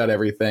just about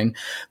everything: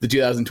 the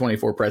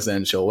 2024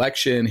 presidential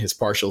election, his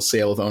partial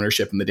sale of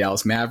ownership in the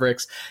Dallas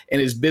Mavericks, and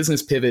his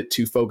business pivot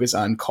to focus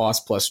on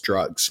cost plus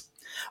drugs.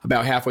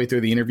 About halfway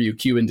through the interview,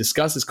 Cuban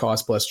discusses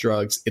cost plus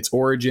drugs, its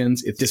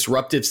origins, its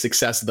disruptive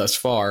success thus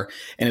far,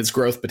 and its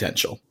growth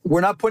potential.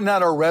 We're not putting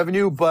out our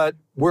revenue, but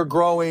we're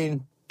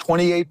growing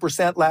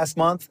 28% last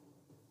month.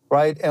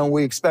 Right? And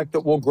we expect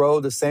that we'll grow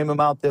the same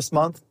amount this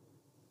month.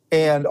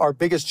 And our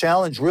biggest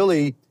challenge,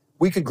 really,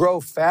 we could grow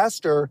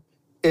faster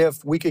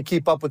if we could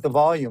keep up with the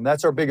volume.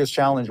 That's our biggest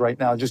challenge right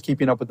now, just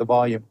keeping up with the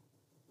volume.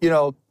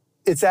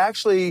 It's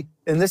actually,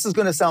 and this is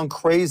going to sound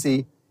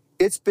crazy,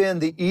 it's been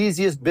the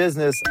easiest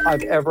business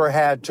I've ever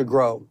had to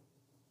grow.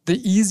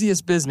 The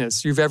easiest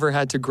business you've ever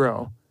had to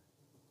grow?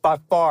 By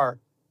far,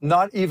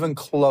 not even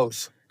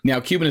close. Now,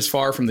 Cuban is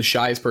far from the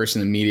shyest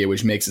person in media,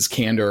 which makes his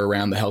candor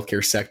around the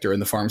healthcare sector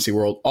and the pharmacy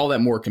world all that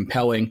more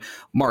compelling.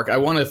 Mark, I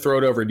want to throw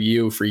it over to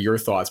you for your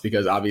thoughts,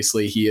 because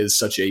obviously he is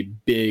such a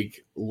big,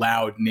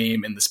 loud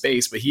name in the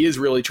space, but he is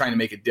really trying to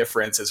make a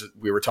difference, as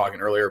we were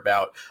talking earlier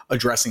about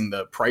addressing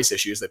the price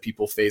issues that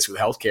people face with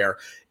healthcare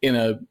in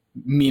a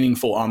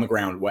meaningful,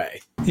 on-the-ground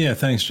way. Yeah,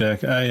 thanks,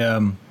 Jack. I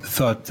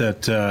thought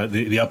that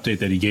the update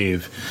that he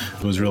gave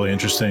was really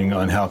interesting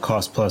on how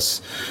Cost Plus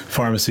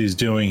Pharmacy is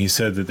doing. He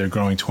said that they're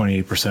growing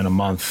 28% a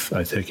month,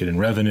 I take it, in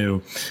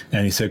revenue.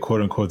 And he said,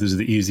 quote unquote, this is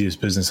the easiest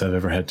business I've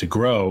ever had to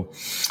grow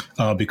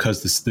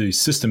because the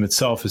system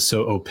itself is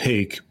so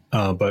opaque.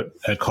 But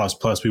at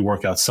Cost Plus, we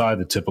work outside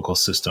the typical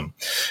system.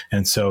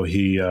 And so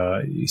he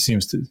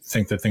seems to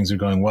think that things are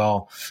going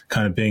well,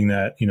 kind of being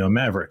that,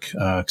 maverick,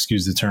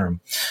 excuse the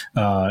term,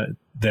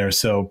 there.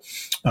 So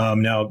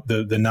now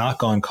the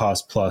knock on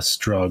Cost Plus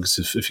drugs,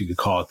 if you could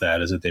call it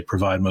that, is that they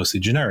provide mostly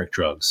generic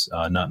drugs.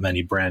 Not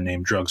many brand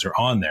name drugs are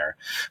on there.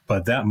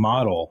 But that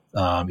model,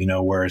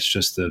 where it's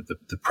just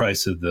the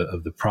price of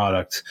the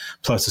product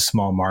plus a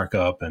small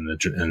markup and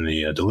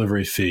the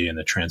delivery fee and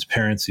the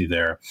transparency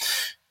there,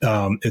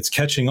 it's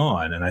catching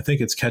on. And I think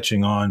it's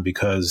catching on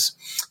because,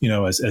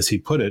 as he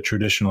put it,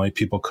 traditionally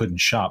people couldn't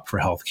shop for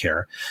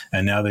healthcare.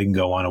 And now they can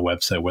go on a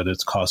website, whether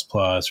it's Cost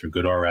Plus or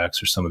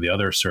GoodRx or some of the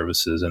other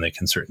services, and they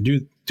can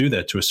do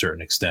that to a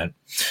certain extent,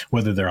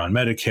 whether they're on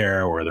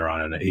Medicare or they're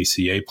on an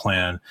ACA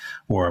plan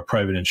or a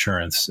private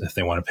insurance if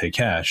they want to pay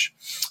cash,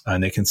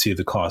 and they can see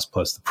the cost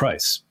plus the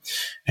price.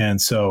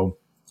 And so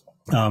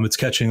it's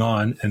catching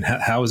on. And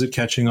how is it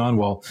catching on?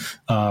 Well,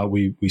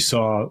 we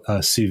saw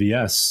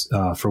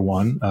CVS, for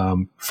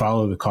one,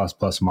 follow the Cost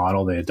Plus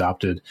model. They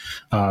adopted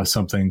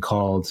something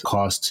called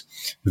Cost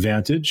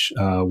Vantage,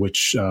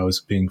 which was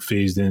being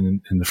phased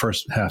in the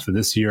first half of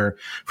this year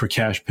for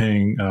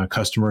cash-paying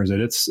customers at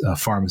its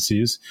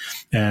pharmacies.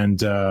 And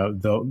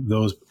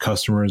those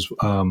customers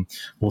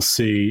will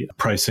see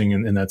pricing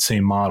in that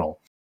same model.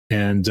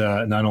 And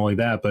not only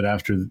that, but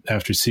after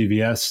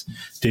CVS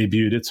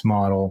debuted its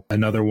model,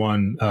 another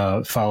one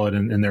followed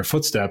in their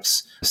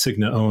footsteps.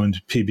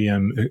 Cigna-owned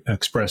PBM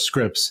Express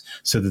Scripts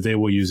said that they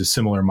will use a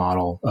similar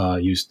model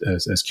used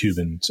as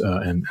Cuban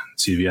and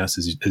CVS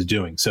is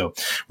doing. So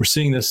we're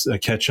seeing this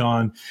catch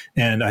on,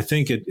 and I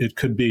think it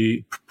could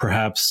be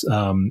perhaps,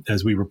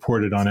 as we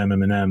reported on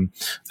MM+M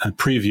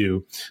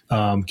preview,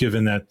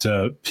 given that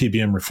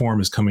PBM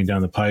reform is coming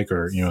down the pike,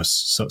 or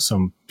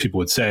some people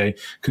would say,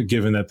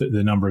 given that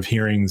the number of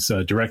hearings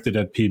directed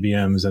at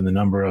PBMs and the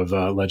number of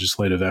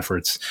legislative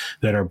efforts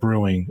that are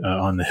brewing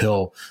on the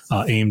Hill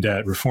aimed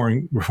at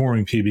reforming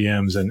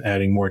PBMs and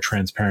adding more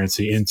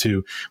transparency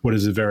into what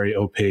is a very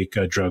opaque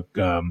drug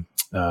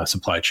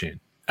supply chain.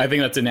 I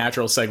think that's a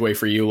natural segue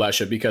for you,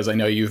 Lesha, because I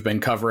know you've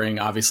been covering,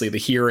 obviously, the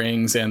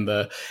hearings, and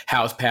the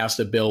House passed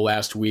a bill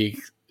last week,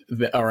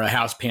 or a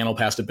House panel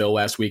passed a bill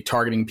last week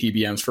targeting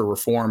PBMs for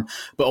reform.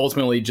 But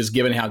ultimately, just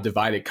given how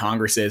divided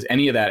Congress is,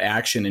 any of that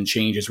action and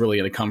change is really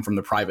going to come from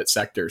the private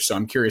sector. So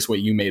I'm curious what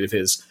you made of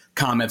his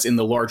comments in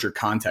the larger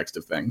context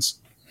of things.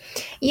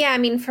 Yeah,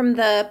 from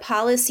the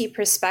policy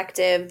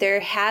perspective,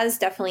 there has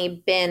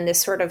definitely been this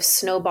sort of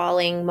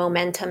snowballing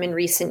momentum in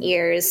recent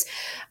years,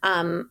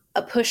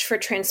 a push for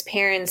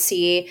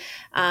transparency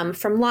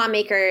from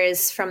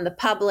lawmakers, from the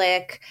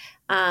public,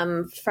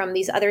 from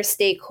these other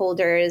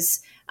stakeholders,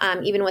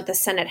 even with the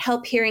Senate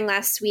HELP hearing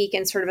last week,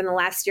 and sort of in the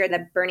last year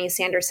that Bernie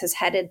Sanders has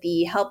headed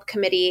the HELP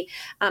committee.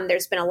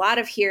 There's been a lot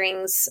of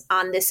hearings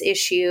on this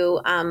issue,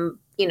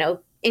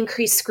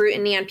 increased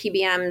scrutiny on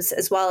PBMs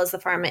as well as the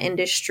pharma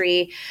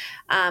industry.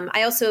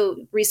 I also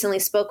recently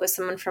spoke with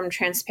someone from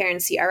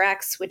Transparency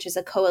RX, which is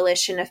a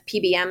coalition of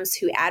PBMs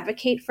who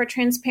advocate for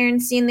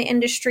transparency in the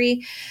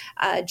industry.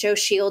 Joe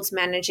Shields,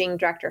 managing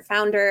director,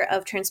 founder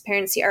of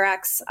Transparency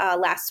RX,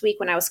 last week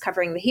when I was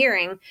covering the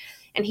hearing.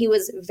 And he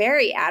was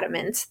very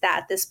adamant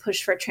that this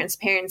push for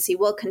transparency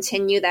will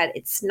continue, that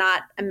it's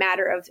not a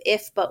matter of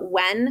if, but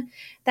when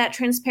that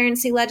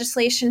transparency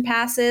legislation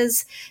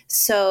passes.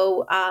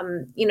 So,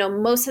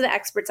 most of the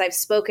experts I've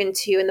spoken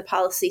to in the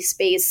policy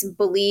space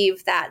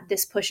believe that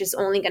this push is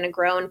only going to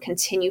grow and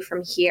continue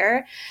from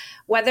here.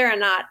 Whether or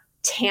not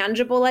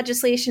tangible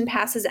legislation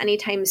passes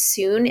anytime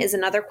soon is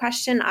another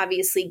question.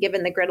 Obviously,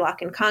 given the gridlock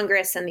in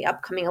Congress and the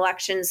upcoming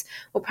elections,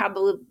 we'll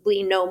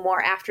probably know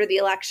more after the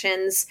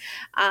elections.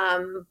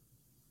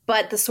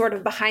 But the sort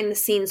of behind the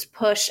scenes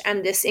push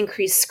and this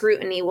increased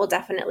scrutiny will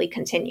definitely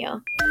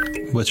continue.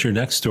 What's your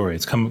next story?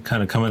 It's kind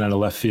of coming out of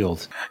left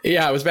field.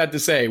 Yeah, I was about to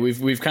say,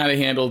 we've kind of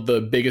handled the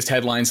biggest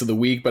headlines of the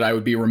week, but I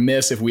would be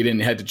remiss if we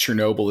didn't head to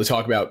Chernobyl to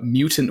talk about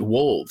mutant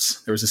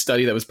wolves. There was a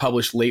study that was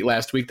published late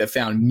last week that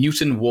found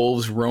mutant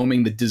wolves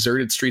roaming the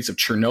deserted streets of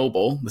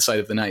Chernobyl, the site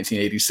of the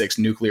 1986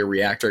 nuclear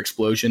reactor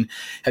explosion,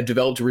 had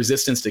developed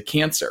resistance to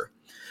cancer.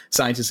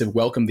 Scientists have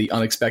welcomed the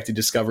unexpected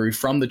discovery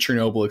from the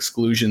Chernobyl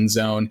exclusion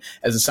zone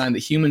as a sign that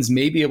humans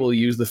may be able to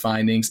use the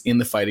findings in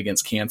the fight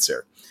against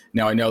cancer.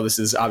 Now, I know this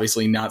is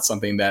obviously not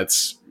something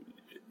that's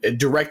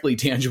directly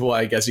tangible,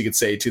 I guess you could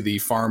say, to the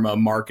pharma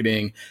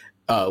marketing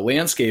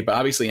landscape. But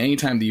obviously,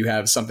 anytime that you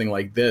have something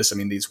like this, I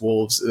mean, these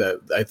wolves,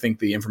 I think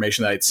the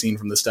information that I'd seen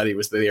from the study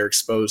was that they are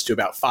exposed to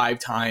about 5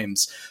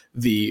 times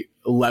the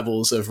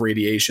levels of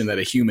radiation that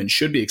a human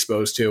should be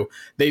exposed to.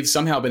 They've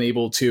somehow been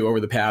able to, over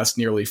the past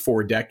nearly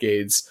 4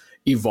 decades,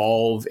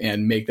 evolve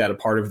and make that a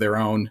part of their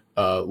own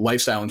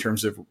lifestyle in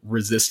terms of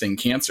resisting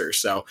cancer.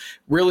 So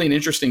really an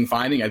interesting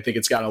finding. I think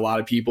it's got a lot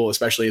of people,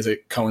 especially as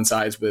it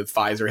coincides with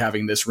Pfizer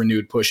having this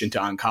renewed push into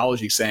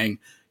oncology, saying,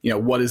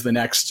 what is the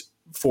next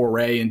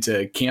foray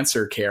into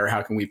cancer care?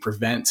 How can we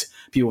prevent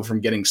people from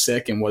getting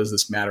sick? And what does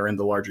this matter in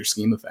the larger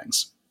scheme of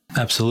things?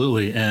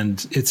 Absolutely.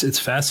 And it's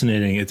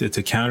fascinating. It's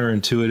a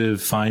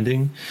counterintuitive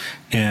finding.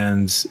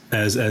 And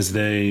as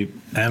they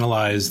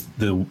analyze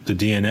the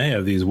DNA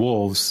of these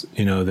wolves,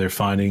 they're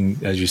finding,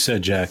 as you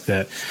said, Jack,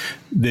 that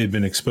they've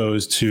been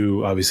exposed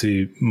to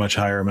obviously much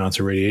higher amounts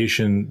of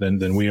radiation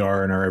than we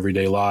are in our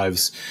everyday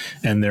lives.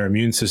 And their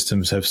immune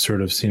systems have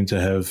sort of seemed to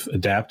have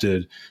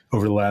adapted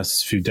over the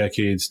last few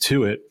decades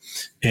to it.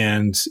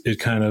 And it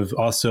kind of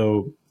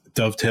also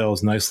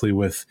dovetails nicely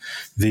with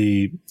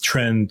the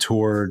trend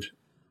toward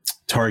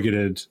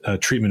targeted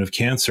treatment of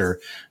cancer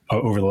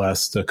over the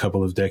last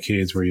couple of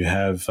decades, where you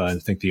have, I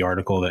think the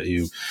article that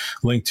you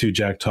linked to,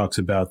 Jack, talks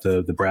about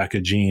the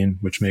BRCA gene,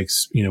 which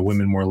makes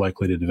women more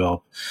likely to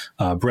develop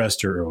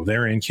breast or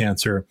ovarian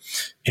cancer,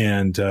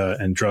 and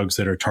drugs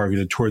that are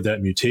targeted toward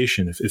that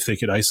mutation. If they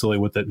could isolate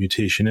what that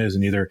mutation is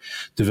and either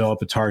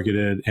develop a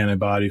targeted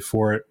antibody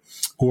for it,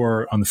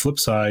 or on the flip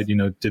side,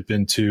 dip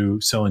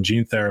into cell and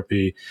gene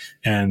therapy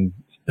and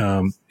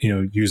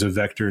use a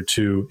vector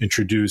to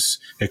introduce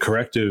a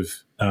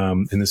corrective,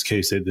 in this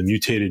case, the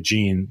mutated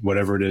gene,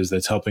 whatever it is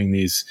that's helping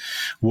these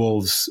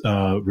wolves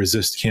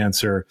resist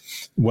cancer.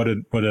 What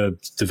a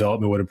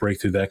development, what a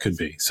breakthrough that could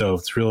be. So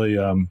it's really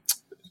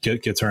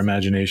gets our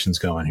imaginations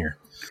going here.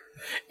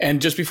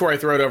 And just before I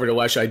throw it over to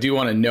Lesha, I do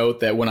want to note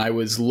that when I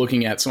was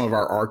looking at some of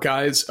our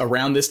archives,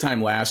 around this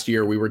time last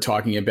year, we were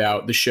talking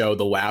about the show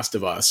The Last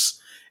of Us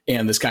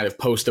and this kind of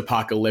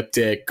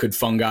post-apocalyptic, could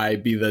fungi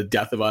be the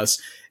death of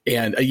us?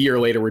 And a year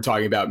later, we're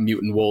talking about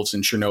mutant wolves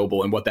in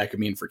Chernobyl and what that could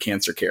mean for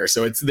cancer care.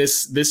 So it's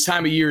this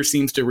time of year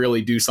seems to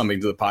really do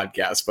something to the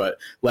podcast. But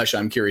Lesha,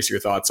 I'm curious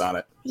your thoughts on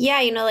it. Yeah,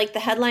 like the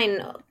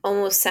headline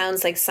almost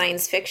sounds like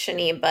science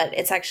fiction-y, but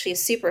it's actually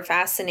super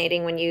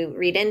fascinating when you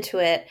read into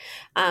it.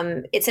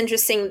 It's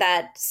interesting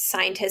that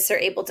scientists are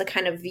able to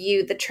kind of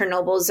view the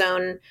Chernobyl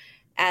zone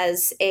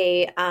as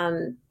a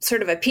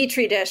sort of a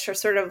petri dish, or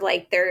sort of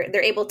like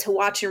they're able to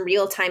watch in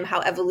real time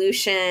how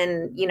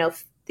evolution,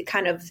 the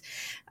kind of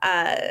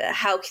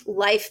how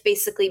life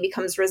basically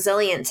becomes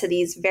resilient to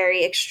these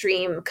very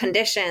extreme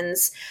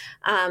conditions.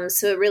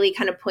 So it really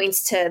kind of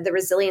points to the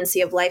resiliency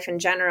of life in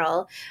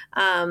general.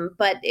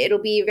 But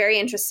it'll be very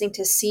interesting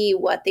to see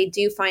what they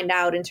do find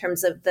out in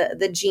terms of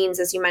the genes,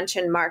 as you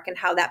mentioned, Mark, and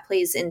how that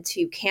plays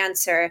into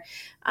cancer.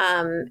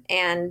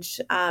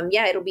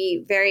 It'll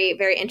be very,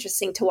 very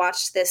interesting to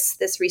watch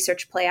this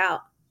research play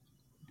out.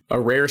 A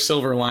rare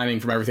silver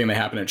lining from everything that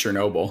happened at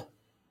Chernobyl.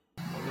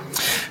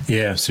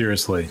 Yeah,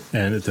 seriously.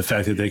 And the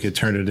fact that they could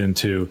turn it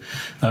into,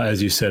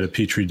 as you said, a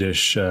petri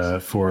dish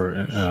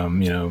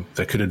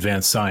that could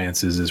advance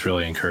science is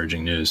really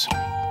encouraging news.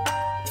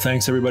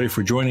 Thanks, everybody,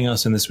 for joining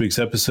us in this week's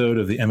episode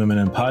of the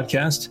MM+M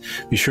podcast.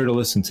 Be sure to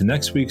listen to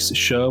next week's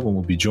show when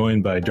we'll be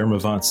joined by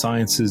Dermavant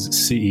Sciences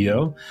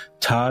CEO,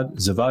 Todd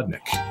Zavodnik.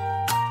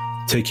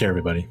 Take care,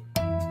 everybody.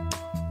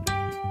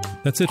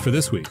 That's it for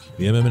this week.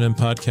 The MM+M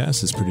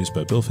podcast is produced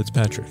by Bill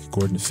Fitzpatrick,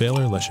 Gordon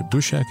Failer, Lesha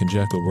Bushak, and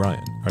Jack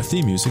O'Brien. Our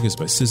theme music is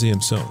by Sizzy M.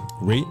 Sohn.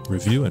 Rate,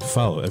 review, and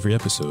follow every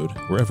episode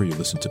wherever you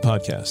listen to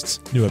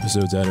podcasts. New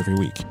episodes out every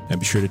week. And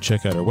be sure to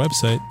check out our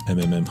website,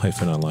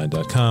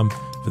 mmm-online.com,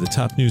 for the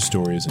top news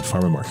stories in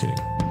pharma marketing.